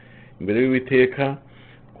y'Uwiteka, imbere y'Uwiteka,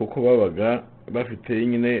 kuko babaga bafite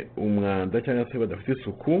nyine umwanda cyangwa se badafite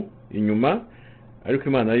isuku inyuma. Ariko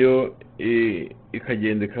Imana yo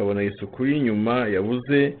ikagenda ikabona isuku y'inyuma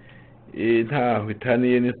yabuze ntaho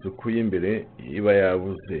itaniye n'isuku y'imbere iba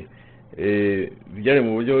yabuze. Byari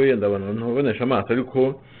mu buryo wenda abantu ntubonesha amaso,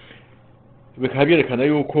 ariko bikaba byerekana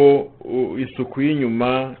yuko isuku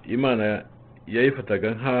y'inyuma Imana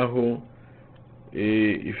yayifataga nk'aho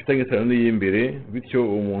ifitanye isano n'iy'imbere, bityo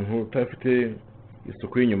umuntu utafite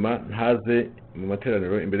isuku y'inyuma ntaze mu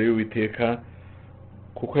materaniro imbere y'Uwiteka,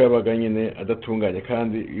 kuko yabaga nyine adatunganye.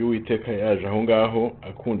 Kandi iyo Uwiteka yaje aho ngaho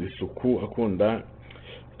akunda isuku, akunda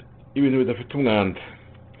ibintu bidafite umwanda.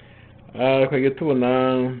 Twagiye tubona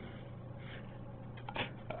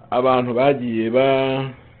abantu bagiye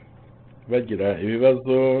bagira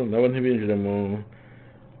ibibazo nabo ntibinjire mu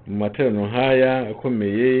materaniro nk'aya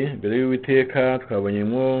akomeye imbere y'Uwiteka.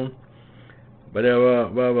 Twabonyemo bariya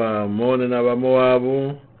b'Abamoni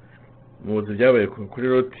n'Abamowabu, muzi byabaye kuri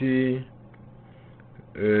Loti,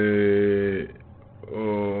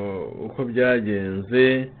 uko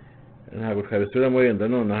byagenze ntabwo twabisubiramo wenda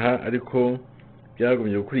nonaha, ariko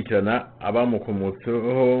byagumye gukurikirana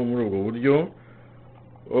abamukomotseho muri ubwo buryo,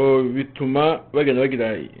 bituma bagenda bagira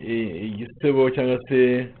igisebo cyangwa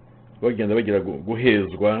se bagenda bagira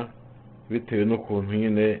guhezwa bitewe n'ukuntu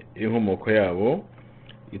nyine inkomoko yabo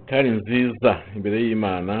itari nziza imbere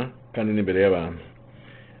y'Imana kandi n'imbere y'abantu.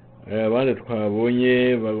 Abandi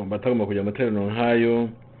twabonye batagomba kujya mu materaniro nk'ayo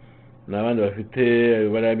n'abandi bafite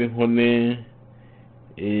bariya b'inkone.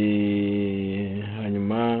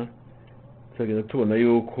 Hanyuma tugenda tubona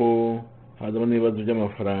yuko hazamo n'ibibazo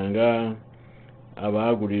by'amafaranga,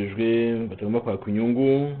 abagurijwe batagomba kwaka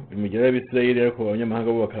inyungu imigera y'Abisirayeli, ariko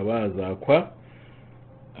abanyamahanga bo bakaba bazakwa.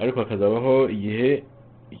 Ariko hakazabaho igihe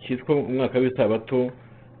cyitwa umwaka w'isabato,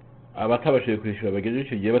 abatabashije kwishyura bagejeje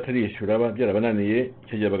icyo gihe batarishyura byarabananiye,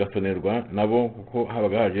 icyo gihe bagasonerwa nabo, kuko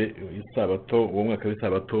habaga haje isabato. Uwo mwaka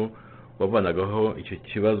w'isabato wavanagaho icyo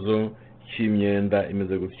kibazo cy'imyenda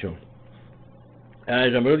imeze gutyo.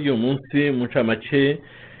 Ijambo ry'uyu munsi mu ncamake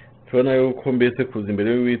tubona yuko mbese kuza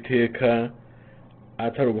imbere y'Uwiteka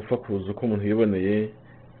atari ugupfa kuza uko umuntu yiboneye,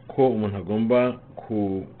 ko umuntu agomba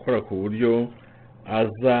gukora ku buryo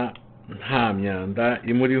aza nta myanda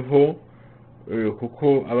imuriho,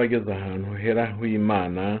 kuko aba ageze ahantu hera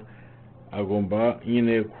h'Imana agomba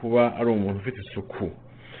nyine kuba ari umuntu ufite isuku.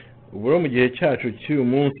 Ubu rero mu gihe cyacu cy'uyu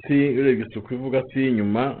munsi urebye isuku ivuga si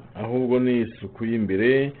inyuma ahubwo ni isuku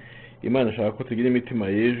y'imbere. Imana ashaka ko tugira imitima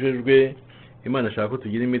yejejwe, Imana ashaka ko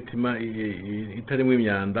tugira imitima itarimo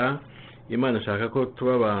imyanda, Imana ashaka ko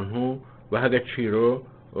tuba abantu baha agaciro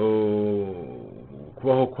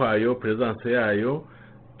kubaho kwayo, presence yayo,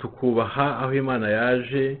 tukubaha aho Imana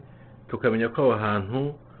yaje, tukamenya ko aho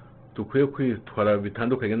hantu dukwiye kwitwara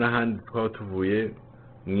bitandukanye n'ahandi twaba tuvuye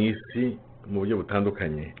mu isi mu buryo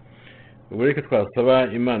butandukanye. Ubu reka twasaba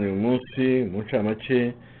Imana uyu munsi mu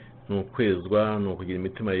ncamake ni ukwezwa, ni ukugira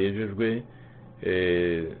imitima yejejwe.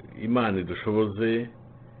 Imana idushoboze,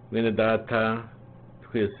 mwene data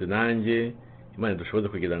twese nanjye, Imana idushoboze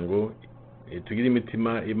kugira ngo tugire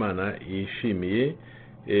imitima Imana yishimiye,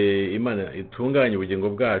 Imana itunganye ubugingo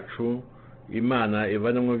bwacu, Imana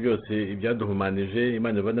ivanamo byose ibyaduhumanije,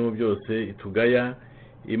 Imana ivanamo byose itugaya,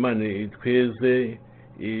 Imana itweze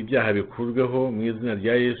ibyaha bikurweho mu izina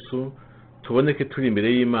rya Yesu, tuboneke turi imbere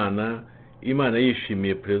y'Imana, Imana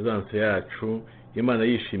yishimiye presence yacu, Imana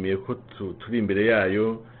yishimiye ko turi imbere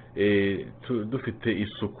yayo dufite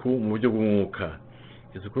isuku mu buryo bw'umwuka.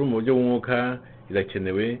 Isuku mu buryo bw'umwuka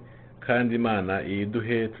irakenewe kandi Imana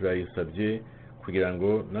iyiduhe, turayisabye kugira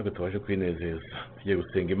ngo natwe tubashe kwinezeza. Tugiye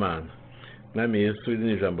gusenga Imana. Mwami Yesu, iri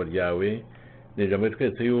ni ijambo ryawe, ni ijambo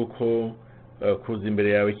twese yuko kuza imbere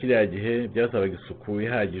yawe kiriya gihe byasabaga isuku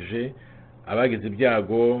ihagije. Abagize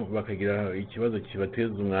ibyago bakagira ikibazo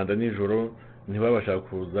kibateza umwanda nijoro ntibabasha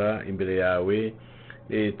kuza imbere yawe.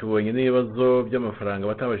 Tubonye n'ibibazo by'amafaranga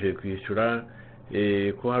batabashije kwishyura,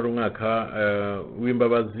 ko hari umwaka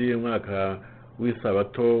w'imbabazi, umwaka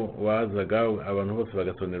w'isabato wazaga abantu bose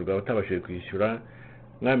bagasonerwa batabashije kwishyura.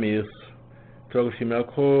 Mwami Yesu, turagushimira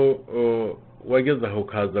ko wageze aho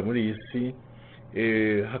ukaza muri iyi si,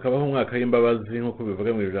 hakabaho umwaka w'imbabazi nk'uko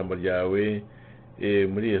bivuga mu ijambo ryawe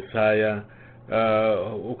muri Yesaya,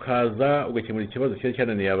 ukaza ugakemura ikibazo cyari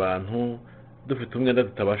cyananiye abantu dufite umwenda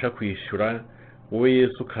tutabasha kwishyura. Wowe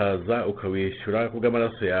Yesu ukaza ukawishyura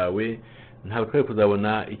kubw'amaraso yawe, ntabwo twari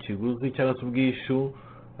kuzabona ikiguzi cyangwa se ubwishyu,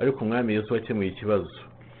 ariko Mwami Yesu wakemuye ikibazo.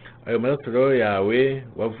 Ayo maraso rero yawe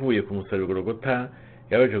wavuye ku musaraba Golgotha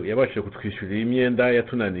yabashije kutwishyurira imyenda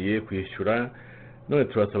yatunaniye kwishyura. None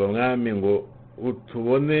turasaba Mwami ngo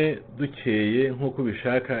utubone dukeye nk'uko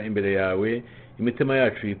ubishaka imbere yawe, imitima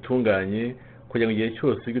yacu yitunganye, kugira ngo igihe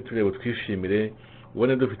cyose ujye tureba utwishimire,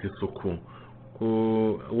 ubone dufite isuku.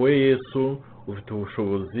 Wowe Yesu ufite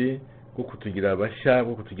ubushobozi bwo kutugira bashya,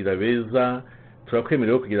 bwo kutugira beza,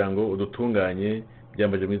 turakwemerera kugira ngo udutunganye,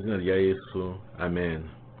 byambaje mu izina rya Yesu, amen.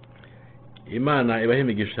 Imana ibahe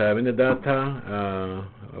imigisha bene data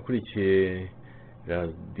akurikiye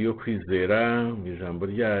radiyo Kwizera mu ijambo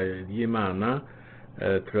ry'Imana.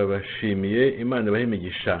 Turabashimiye, Imana ibahe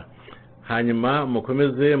imigisha. Hanyuma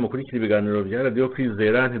mukomeze mukurikira ibiganiro bya radiyo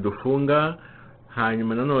Kwizera ntidufunga.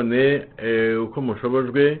 Hanyuma nanone uko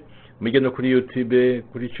mushobojwe mujye no kuri YouTube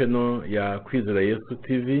kuri channel ya Kwizera Yesu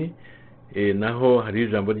TV, naho hari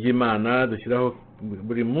ijambo ry'Imana dushyiraho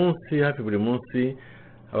buri munsi, hafi buri munsi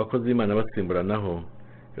abakozi b'Imana basimburanaho.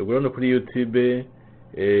 Ubwo no kuri YouTube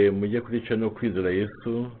mujye kuri channel Kwizera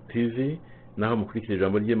Yesu TV, naho mukurikira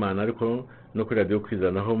ijambo ry'Imana, ariko no kuri radiyo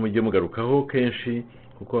Kwizera naho mujye mugarukaho kenshi,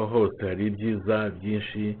 kuko hose hari ibyiza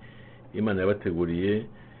byinshi Imana yabateguriye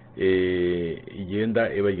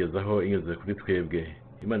igenda ibagezaho inyuze kuri twebwe.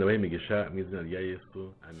 Imana ibahe imigisha mu izina rya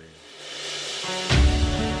Yesu, amen.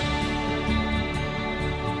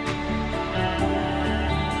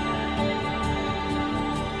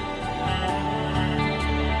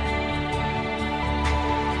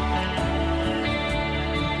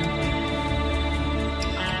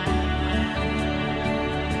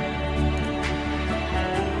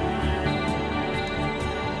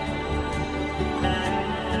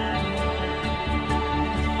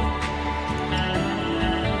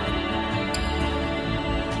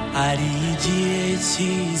 Hari igihe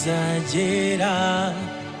kizagera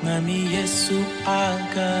Mwami Yesu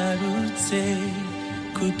agarutse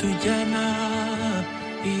kutujyana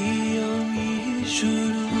iyo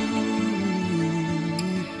ijuru.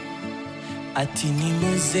 Ati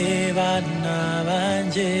nimuze bana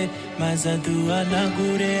banjye maze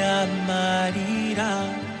aduhanagure amarira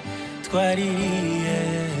twaririye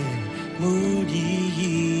muri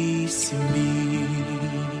iyi si mbi.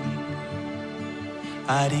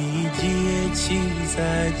 Hari igihe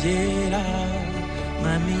kizagera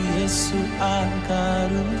Mwami Yesu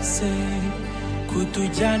agarutse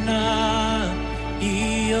kutujyana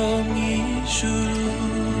iyo mu ijuru.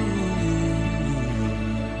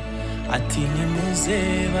 ati nimuze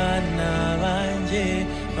bana banjye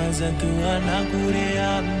maze duhanagure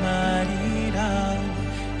amarira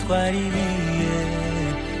twaririye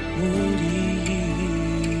muri iyi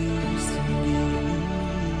si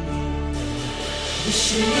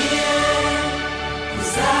Ishimiye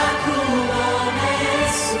kuzakubona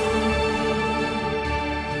Yesu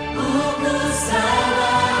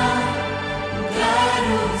ugusaba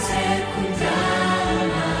ugarutse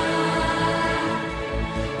kunjyana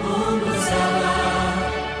ugusaba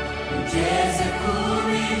ugeze ku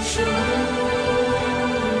bicu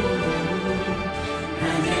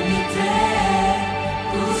nanjye mpite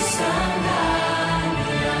gusanganira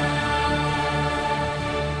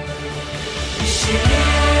ishimwe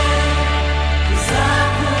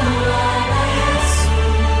kuzakubona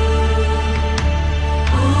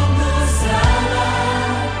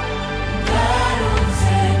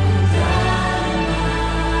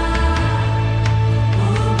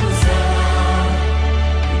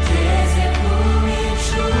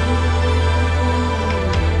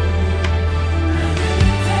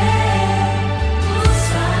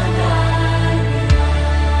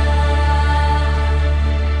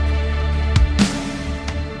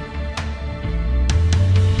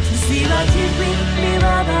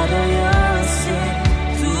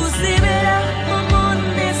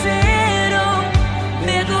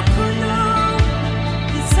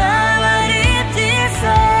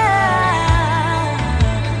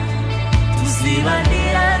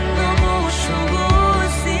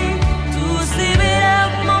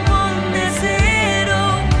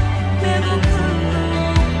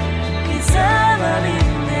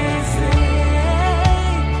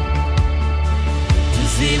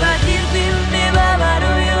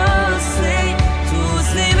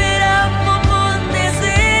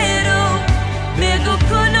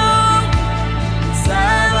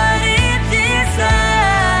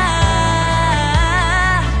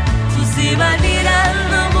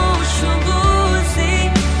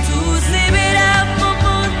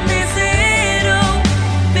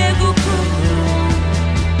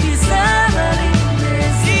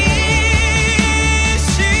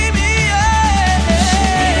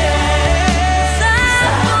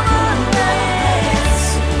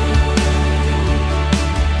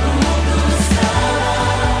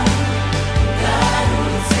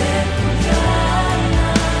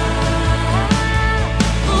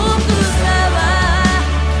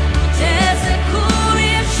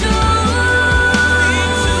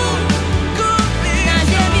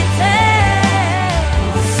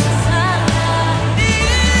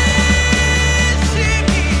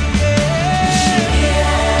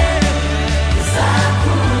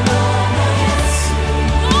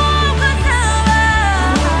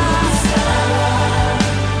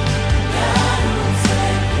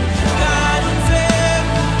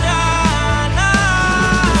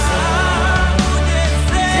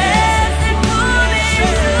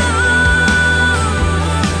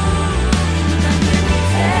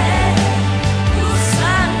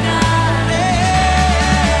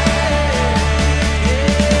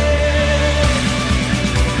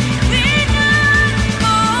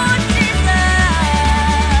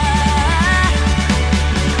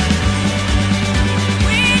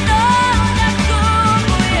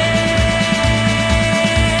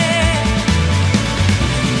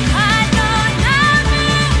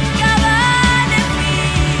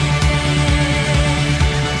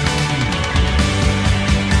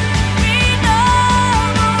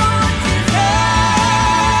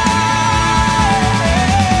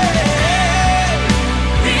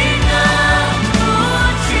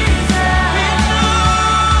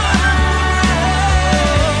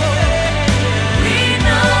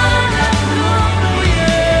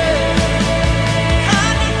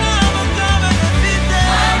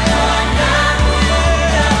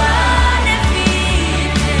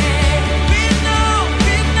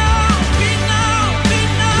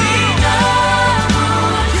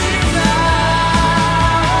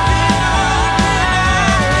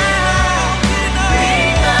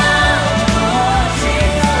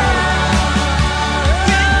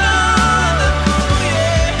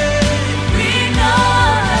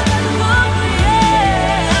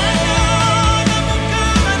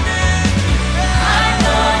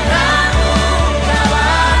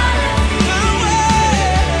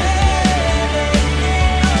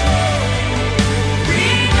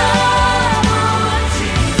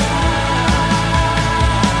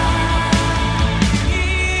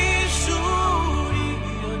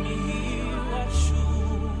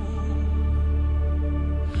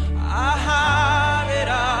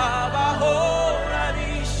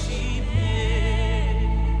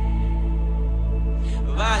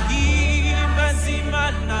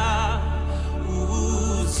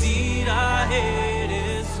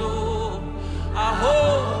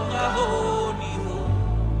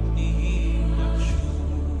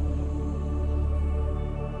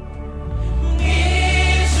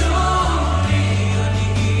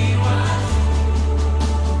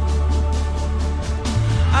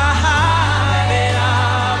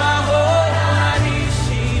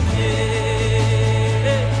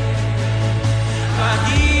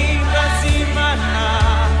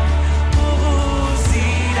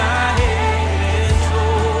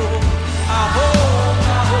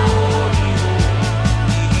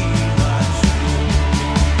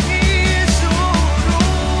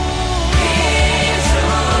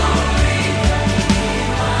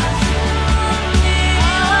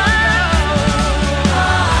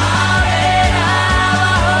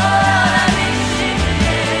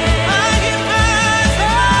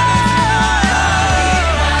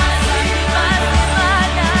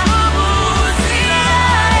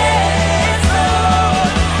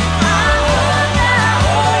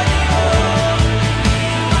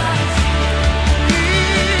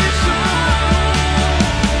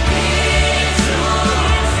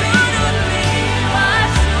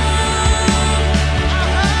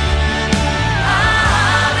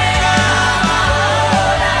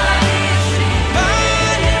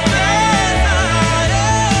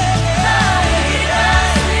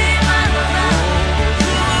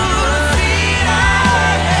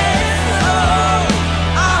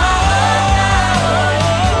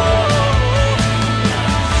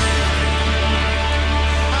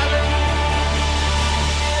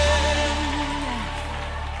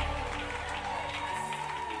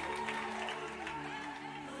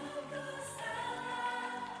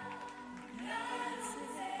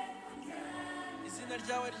izina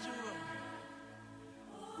ryawe ryubahwe.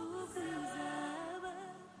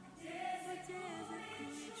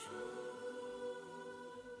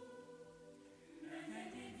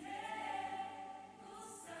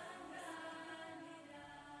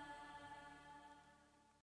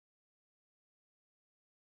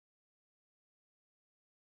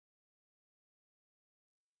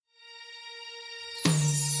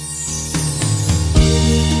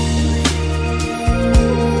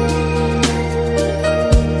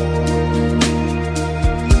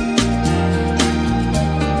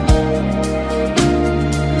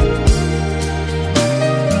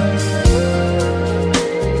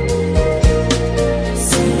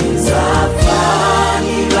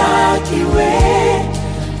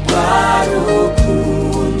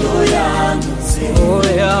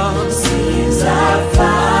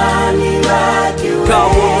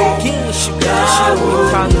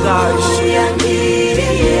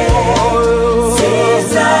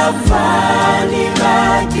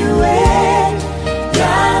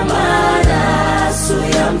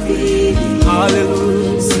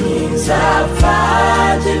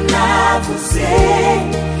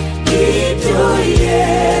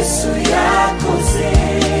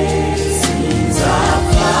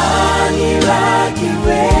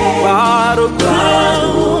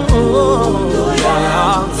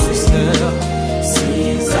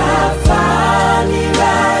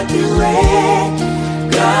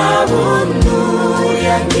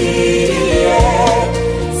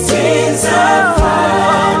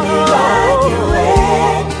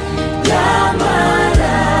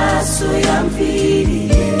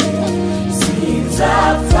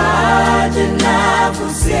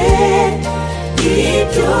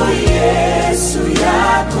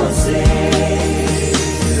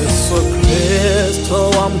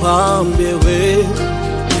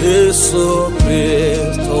 Yesu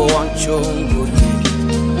Kristo wanchunguye,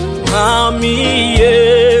 Mwami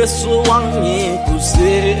Yesu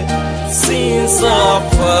wanyiguze,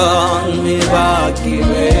 sinzapfa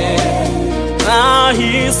nibagiwe.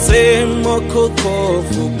 Nahisemo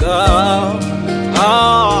kukuvuga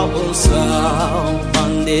abo uzaba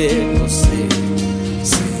ndetse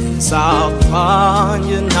sinzapfa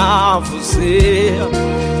njye ntavuze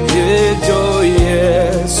ibyo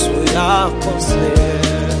Yesu yakoze.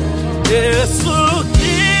 Yesu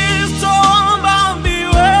Kristo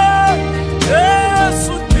mbambiwe,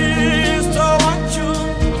 Yesu Kristo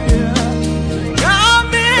wanchunguye,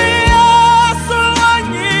 Mwami Yesu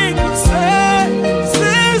wanyiguze,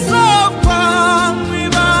 sinzapfa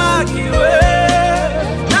nibagiwe.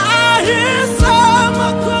 Nahisemo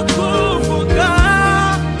kukuvuga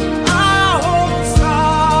aho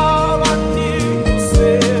uzaba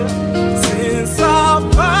ndetse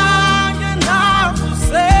sinzapfa njye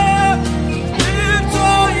ntavuze ibyo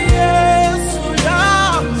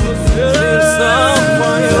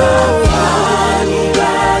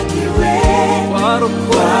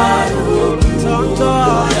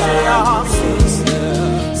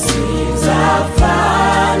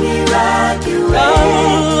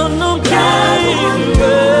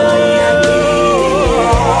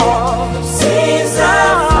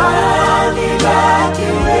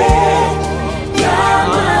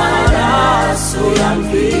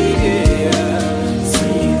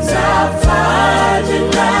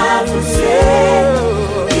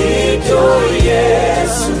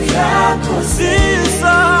Yesu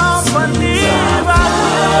yakoze.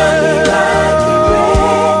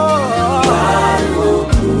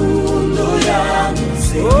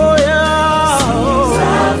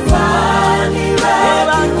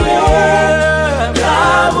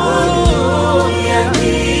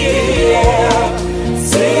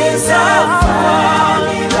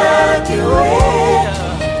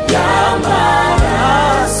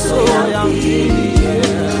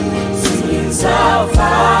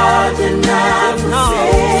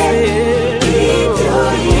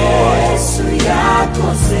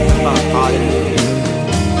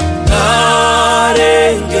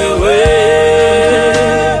 Narengewe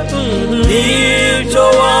n'ibyo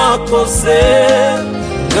wakoze,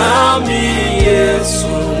 Mwami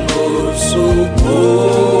Yesu ngusuko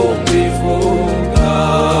mbivuga.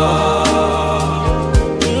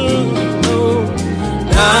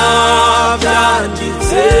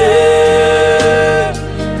 Nabyanditse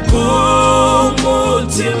ku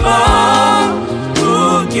mutima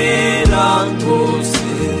kugira ngo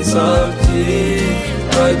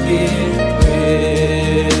sinzabyibagirwe.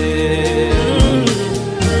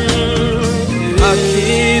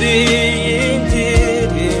 Akiriye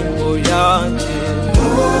indirimbo yanjye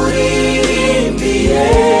uririmbiye,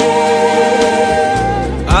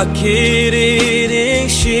 akirira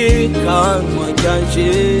ishimwe gushikanwa ryanje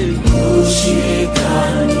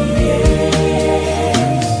ushikaniye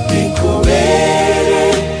bikubere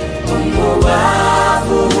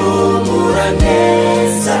umubavu uhumura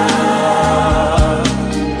neza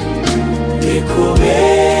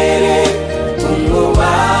bikubere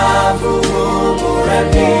umubavu uhumura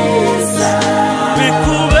neza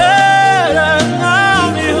bikubere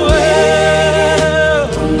mwami we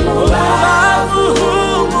umubavu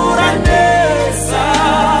uhumura neza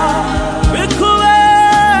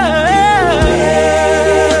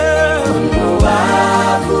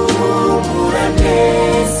umubavu uhumura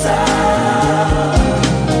neza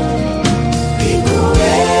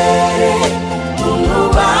bikubere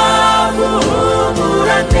umubavu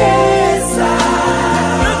uhumura neza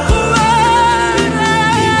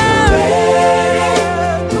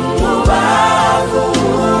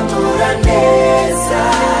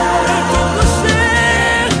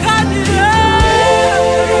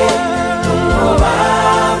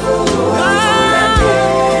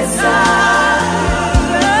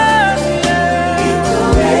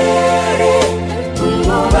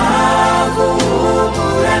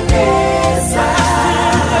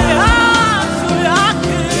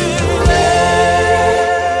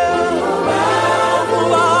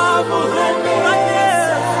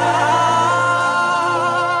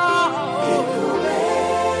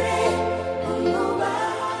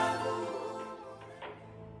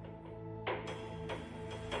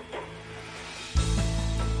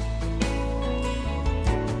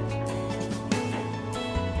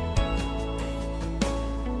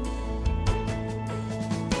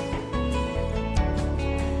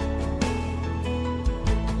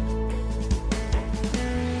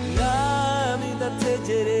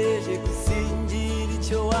Ndategereje gusingira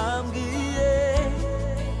icyo wambwiye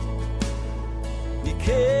ni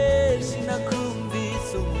kenshi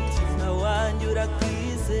nakumvise umutima wanjye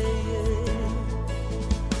urakwizeye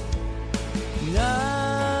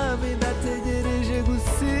Mwami ndategereje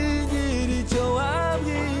gusingira icyo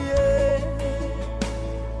wambwiye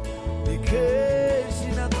ni kenshi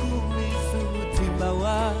nakumvise umutima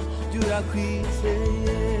wanjye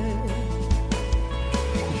urakwizeye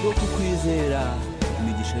kubwo kukwizera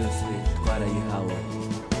imigisha yose twarayihawe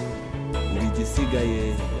ubu igisigaye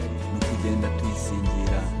ni ukugenda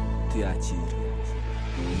tuyisingira tuyakira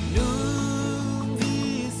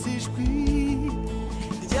numvise ijwi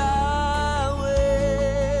ryawe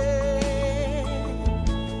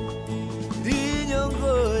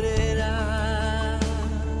rinyongorera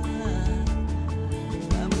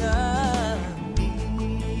mwami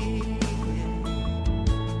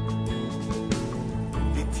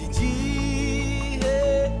igihe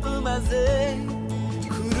umaze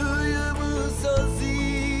kuri uyu musozi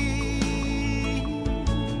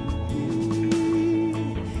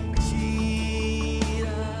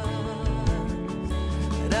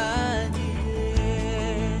kirarangiye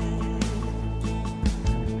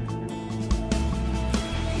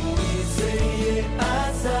wizeye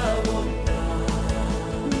azabona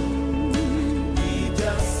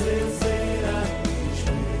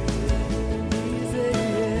ibyasezeranijwe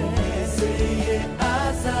wizeye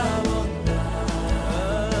azabona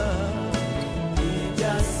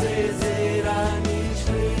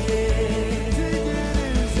ibyasezeranijwe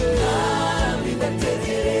nami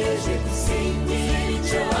ndategereje gusingira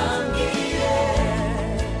icyo wambwiye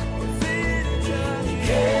ni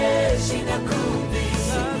kenshi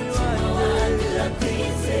nakumvise umutima wanjye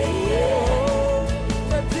urakwizeye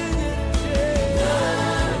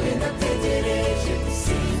nami ndategereje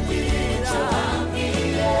gusingira icyo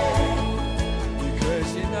wambwiye ni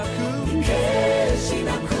kenshi nakumvise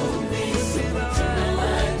umutima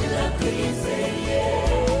wanjye urakwizeye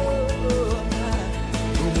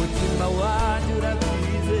umutima wanjye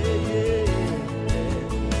urakwizeye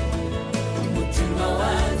umutima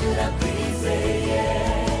wanjye urakwizeye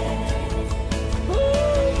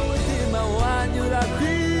umutima wanjye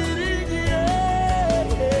urakwirigiye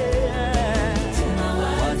umutima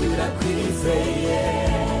wanjye urakwizeye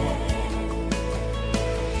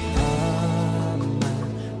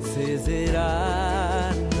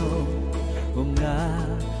amasezerano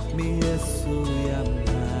umwami Yesu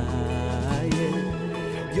yampaye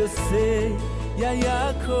yose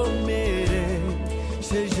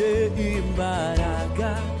yayakomeresheje imbaraga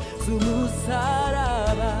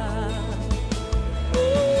z'umusaraba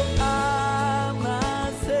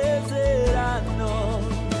amasezerano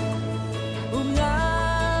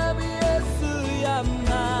umwami Yesu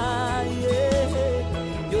yampaye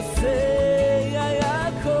yose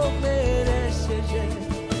yayakomeresheje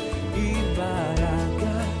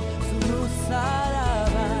imbaraga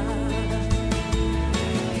z'umusaraba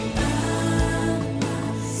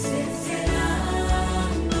amasezerano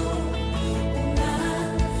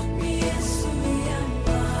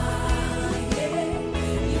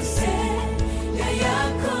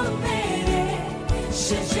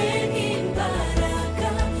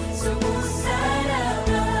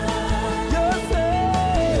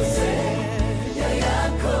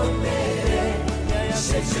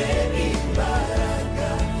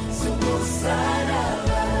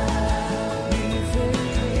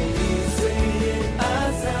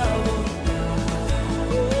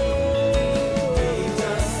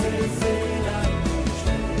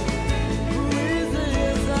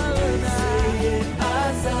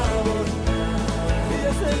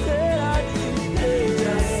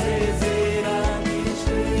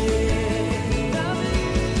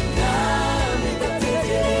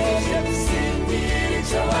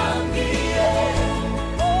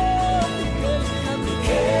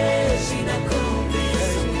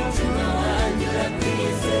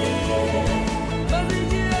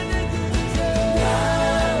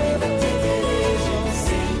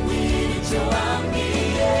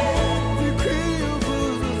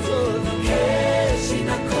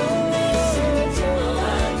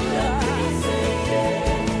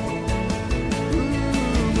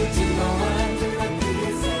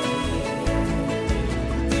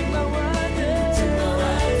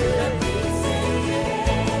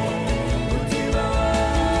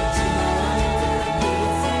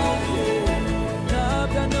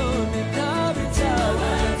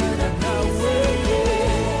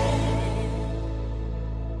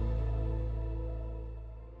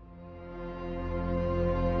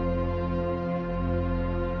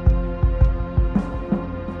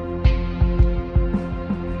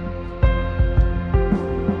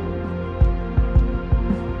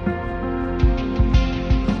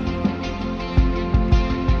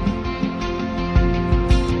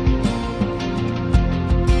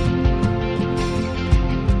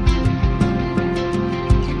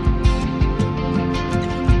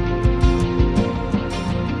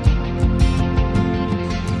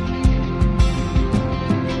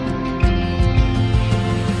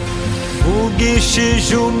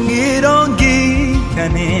mvugishije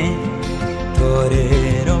umwirongigane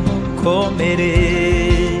torero mukomere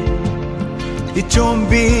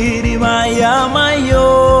icumbi ribaye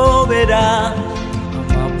amayobera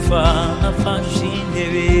amapfa afashe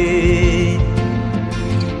intebe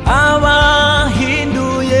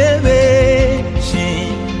abahinduye benshi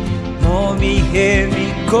mu bihe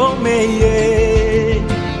bikomeye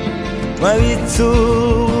babitse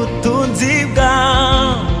ubutunzi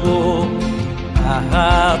bwabo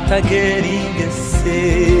ahatagera ingese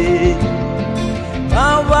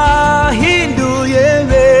abahinduye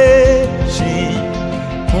benshi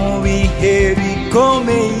mu bihe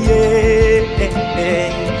bikomeye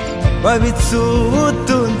babitse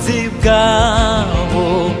ubutunzi bwabo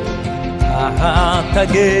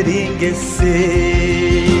ahatagera ingese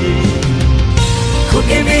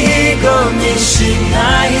kubw'imihigo myinshi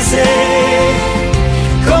mwahize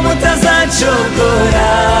ko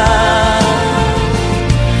mutazacogora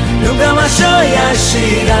nubwo amasho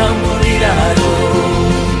yashira mu biraro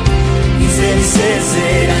izera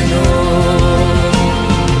isezerano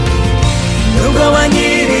nubwo ba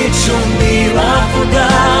nyir'icumbi bavuga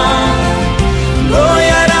ngo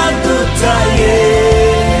yaradutaye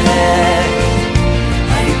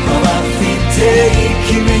ariko bafite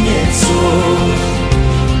ikimenyetso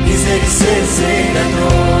izera isezerano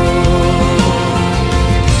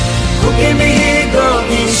kubw'imihigo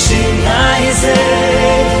myinshi mwahize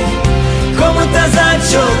ko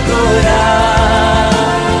mutazacogora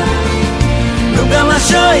nubwo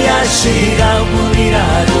amasho yashira mu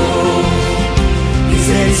biraro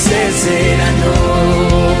izera isezerano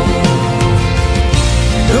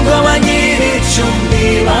nubwo ba nyir'icumbi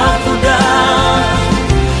bavuga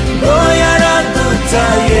ngo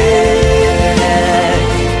yaradutaye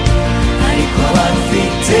ariko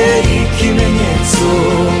bafite ikimenyetso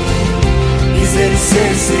izera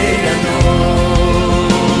isezerano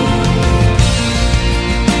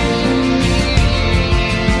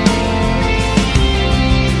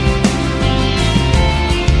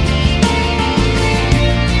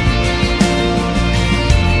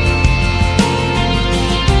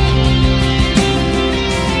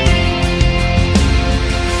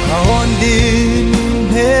aho ndi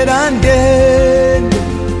mpera ndende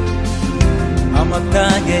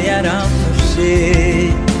amatage yaramfashe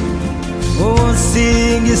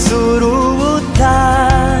usingisura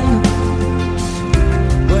ubutayu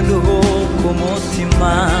ngo nduhuke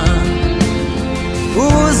umutima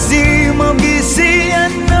ubuzima bw'isi ya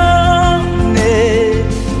none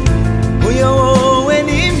uyobowe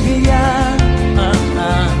n'imiyaga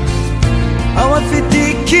abafite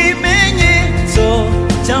ikimenyetso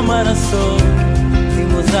cy'amaraso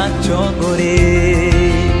ntimuzacogore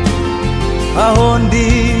aho ndi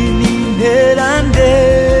n'intera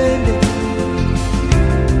ndende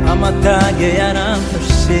amatage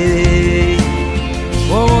yaramfashe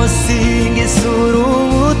wowe singisura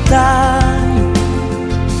ubutayu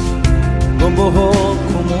ngo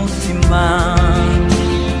mbohoke umutima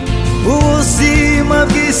ubuzima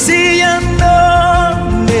bw'isi ya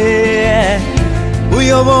none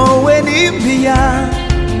uyobowe n'imiyaga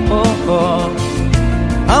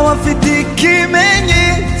abafite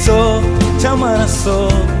ikimenyetso cy'amaraso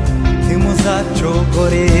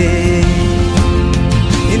ntimuzacogore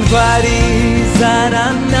intwari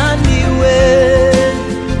zarananiwe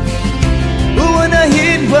ubona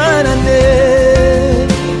hindwarane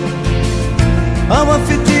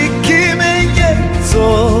abafite ikimenyetso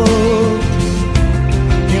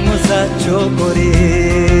ntimuzacogore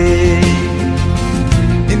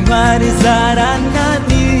intwari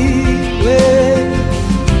zarananiwe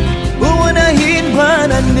ubona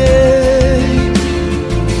hindwarane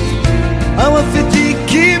abafite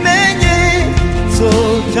ikimenyetso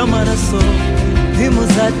cy'amaraso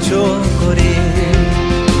ntimuzacogore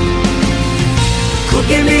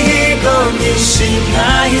kubw'imihigo myinshi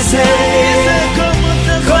mwahize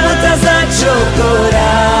ko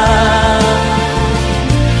mutazacogora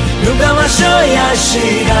nubwo amasho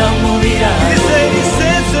yashira mu biraro izera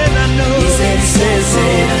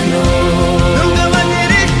isezerano nubwo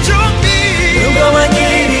ba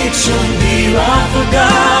nyir'icumbi bavuga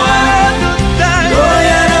ngo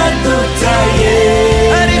yaradutaye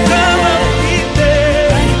ariko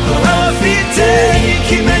abafite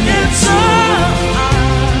ikimenyetso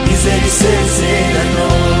izera isezerano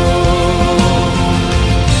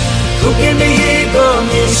kubw'imihigo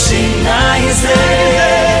myinshi mwahize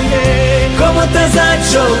ko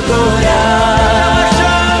mutazacogora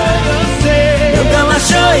nubwo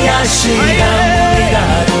amasho yashira mu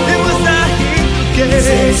biraro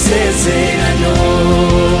izera isezerano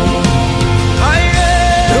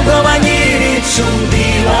nubwo ba nyir'icumbi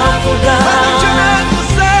bavuga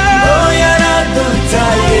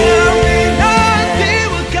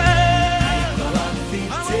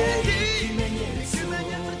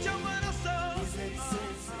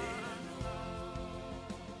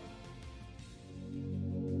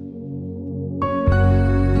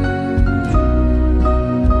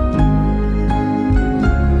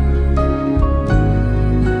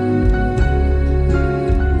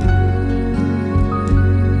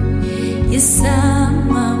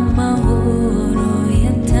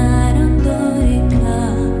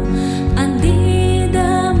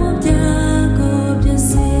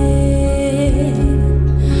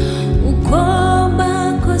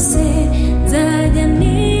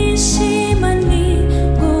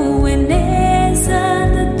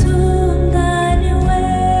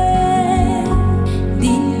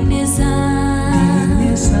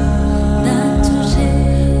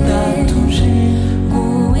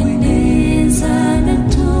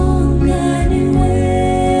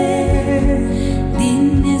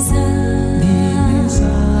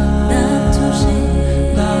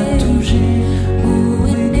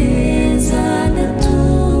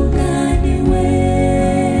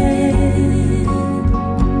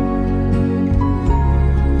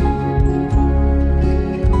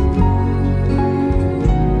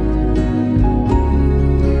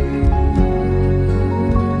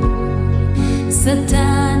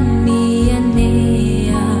Satani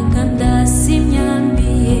yaneye akandasi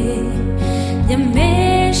imyambiye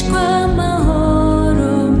yameshwa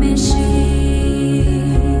amahoro menshi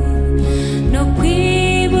no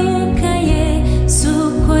kwibuka Yesu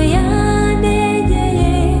uko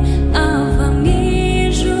yanegeye ava mu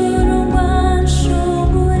ijuru ngo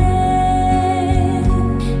anshungure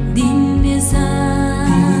ndi neza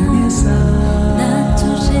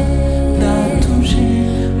natuje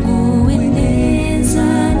nguwe neza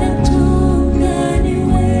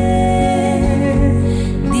natunganiwe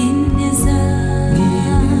ndi neza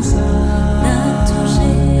natuje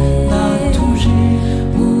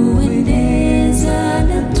nguwe neza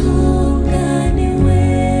natunganiwe.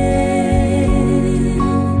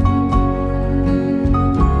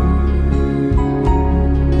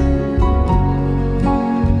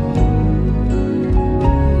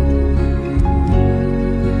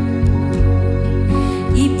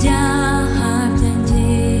 Ibyaha byanjye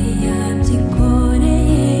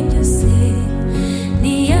yabyikoreye byose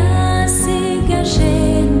ntiyasigaje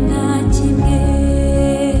na kimwe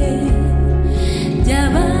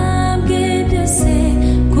byabambwe byose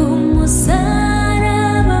ku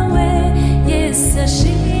musaraba we Yesu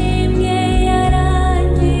ashimye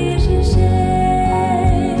yarangijije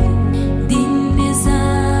ndi neza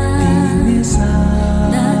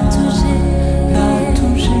natuje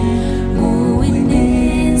nguwe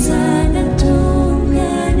neza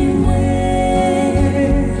natunganiwe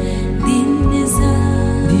ndi neza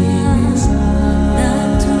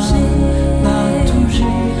natuje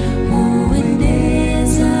nguwe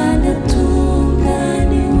neza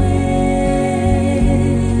natunganiwe.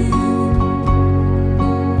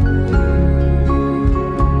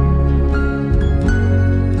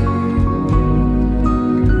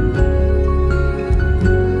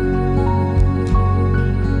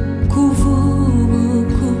 Kuva ubu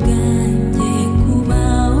ku bwanjye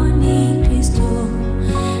kubaho ni Kristo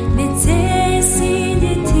ndetse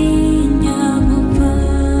singitinya gupfa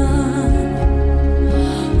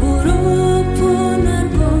urupfu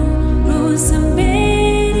narwo ruza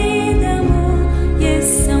mbere indabo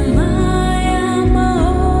Yesu ampaye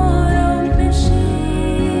amahoro menshi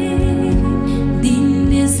ndi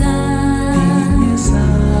neza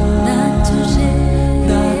natuje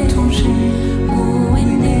nguwe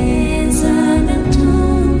neza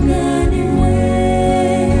natunganiwe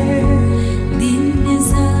ndi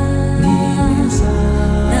neza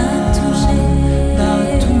natuje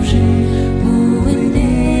nguwe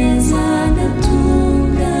neza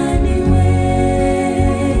natunganiwe.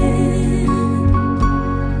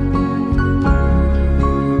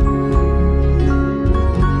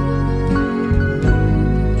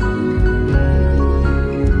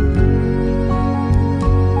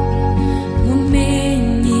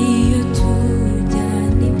 Mumenye iyo tujya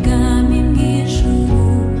n'ibwami mu ijuru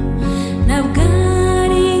ntabwo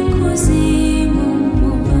ari ikuzimu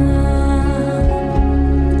muva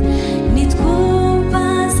nitwumva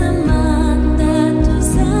zamanda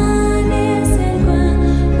tuzanezerwa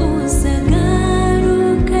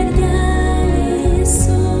uzagaruka ryari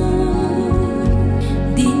Yesu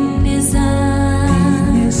ndi neza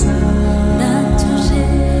natuje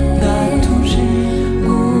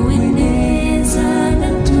nguwe neza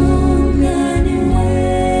natunganiwe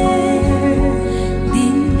ndi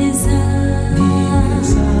neza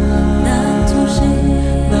natuje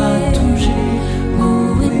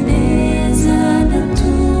nguwe neza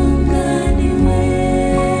natunganiwe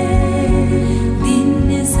ndi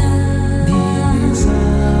neza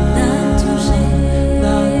natuje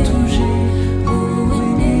nguwe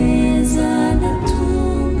neza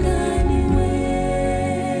natunganiwe.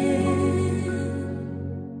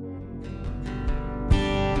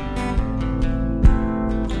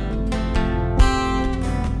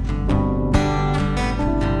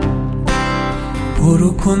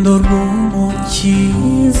 urukundo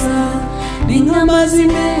rw'umukiza ni nk'amazi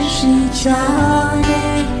menshi cyane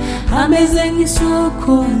ameze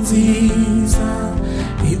nk'isoko nziza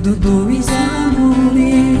idudubiza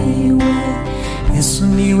muri we Yesu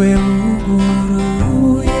niwe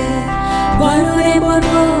ruguruye rwa rurembo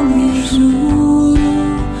rwo mu ijuru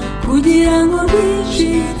kugira ngo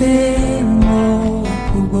rwinjiremo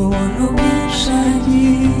kubwo buntu bwinshi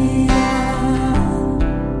agira.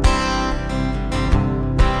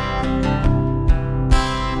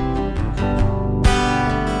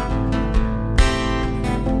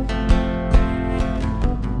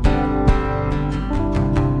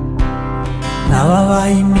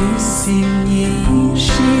 nababaye iminsi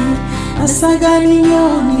myinshi nasaga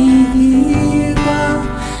n'inyoni yiga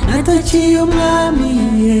natakiye umwami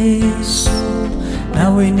Yesu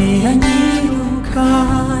nawe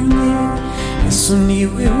ntiyanyirukanye Yesu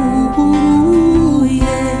niwe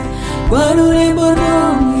wuguruye rwa rurembo rwo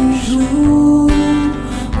mu ijuru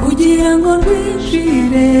kugira ngo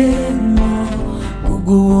rwinjiremo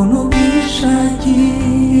kubw'ubuntu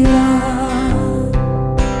bwishagira.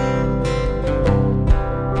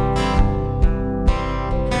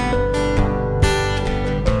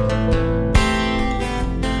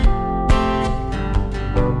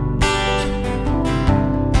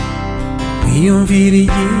 Yumvira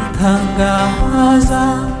igitangaza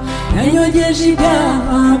yanyogeje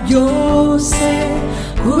ibyaha byose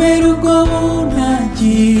kubera ubwo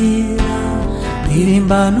buntagira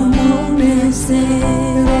ndirimbana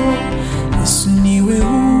umunezero. Yesu niwe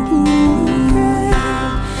wuguruye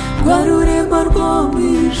rwa rurembo rwo mu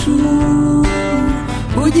ijuru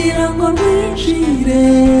kugira ngo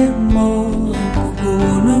rwinjiremo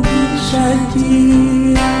kubw'ubuntu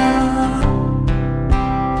bwishagira.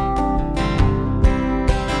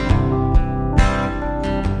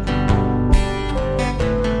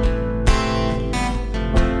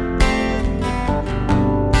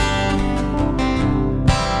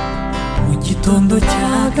 Igitondo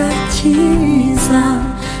cy'agakiza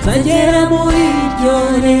zagera muri iryo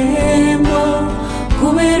rembo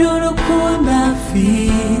kubera urukundo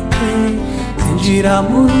afite zinjira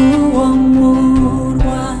muri uwo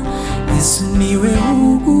murwa. Yesu niwe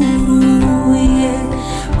wuguruye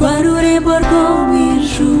rwa rurembo rwo mu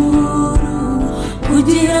ijuru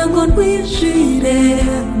kugira ngo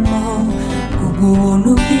rwinjiremo kubw'ubuntu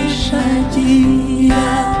bwishagira.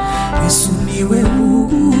 Yesu niwe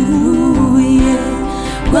wuguruye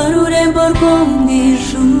rwa rurembo rwo mu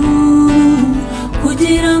ijuru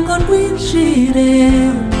kugira ngo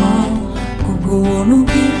rwinjiremo kubw'ubuntu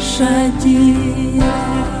bwishagira.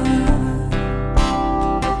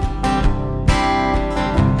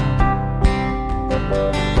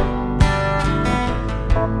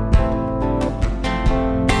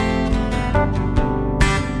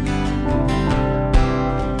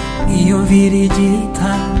 Yumvira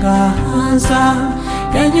igitangaza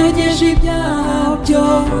yanyogeje ibyaha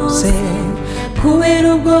byose kubera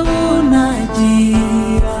ubwo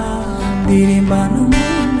buntagira ndirimbana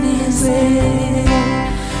umunezero.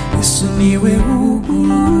 Yesu niwe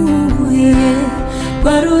wuguruye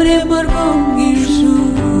rwa rurembo rwo mu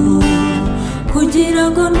ijuru kugira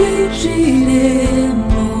ngo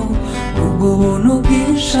rwinjiremo ubwo buntu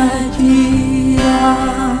bwishagira.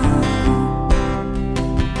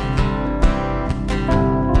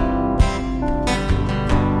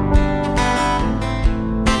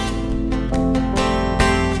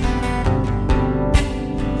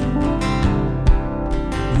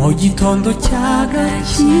 Mu gitondo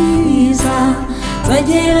cy'agakiza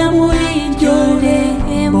zagera muri iryo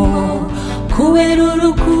rembo kubera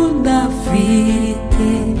urukundo afite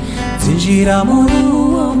zinjira muri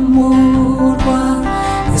uwo murwa.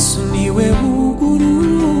 Yesu niwe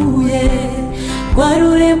wuguruye rwa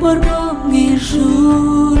rurembo rwo mu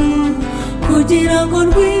ijuru kugira ngo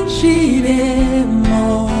rwinjiremo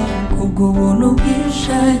kubw'ubuntu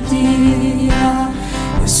bwishagira.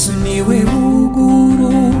 Yesu niwe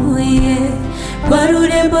wuguruye rwa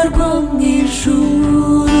rurembo rwo mu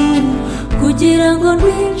ijuru kugira ngo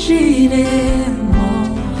rwinjiremo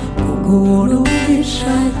kubw'ubuntu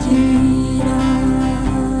bwishagira.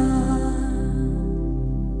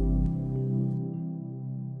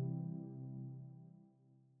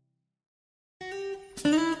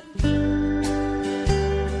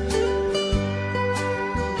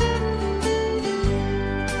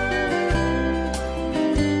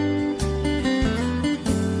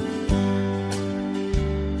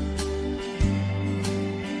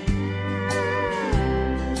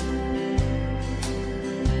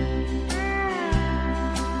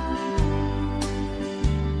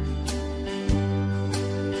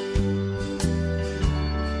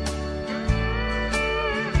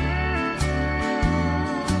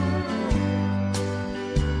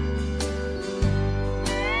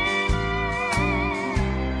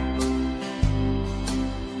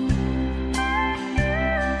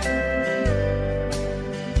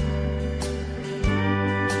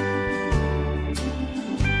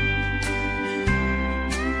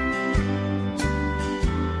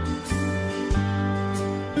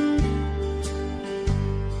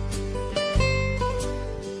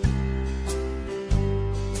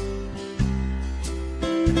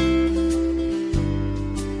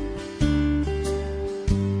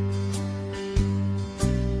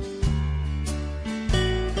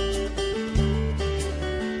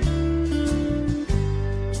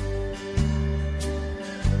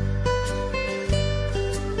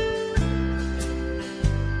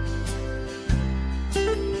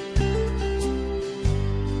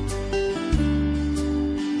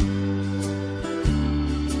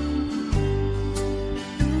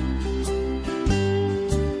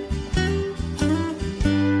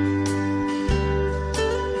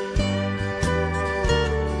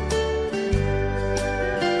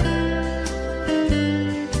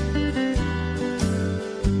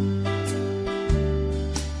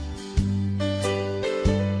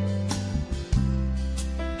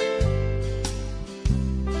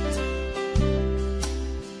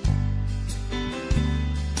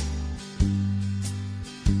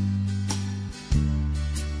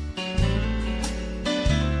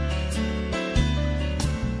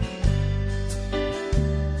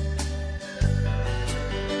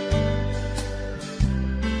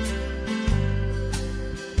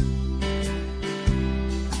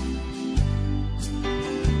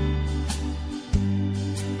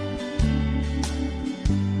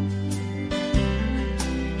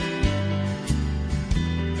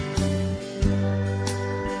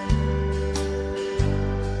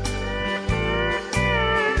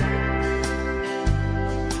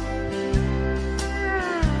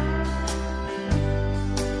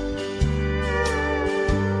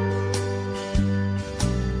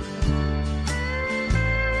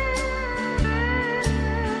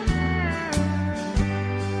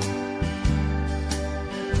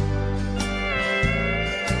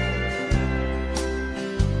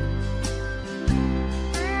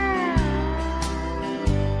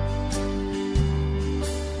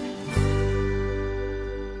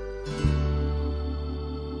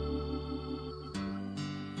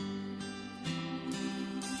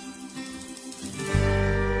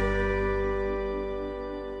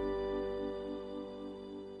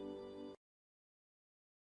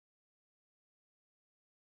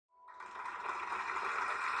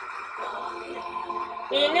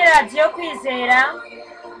 Iyi ni radiyo Kwizera,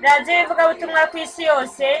 radiyo ivugabutumwa ku isi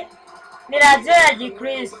yose, ni radiyo ya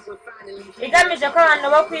gikristo igamije ko abantu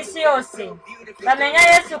bo ku isi yose bamenya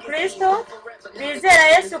Yesu Kristo, bizera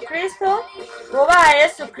Yesu Kristo, bubaha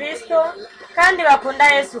Yesu Kristo kandi bakunda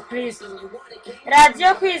Yesu Kristo. Radiyo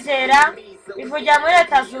Kwizera ivugira muri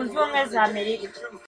Leta Zunze Ubumwe za Amerika.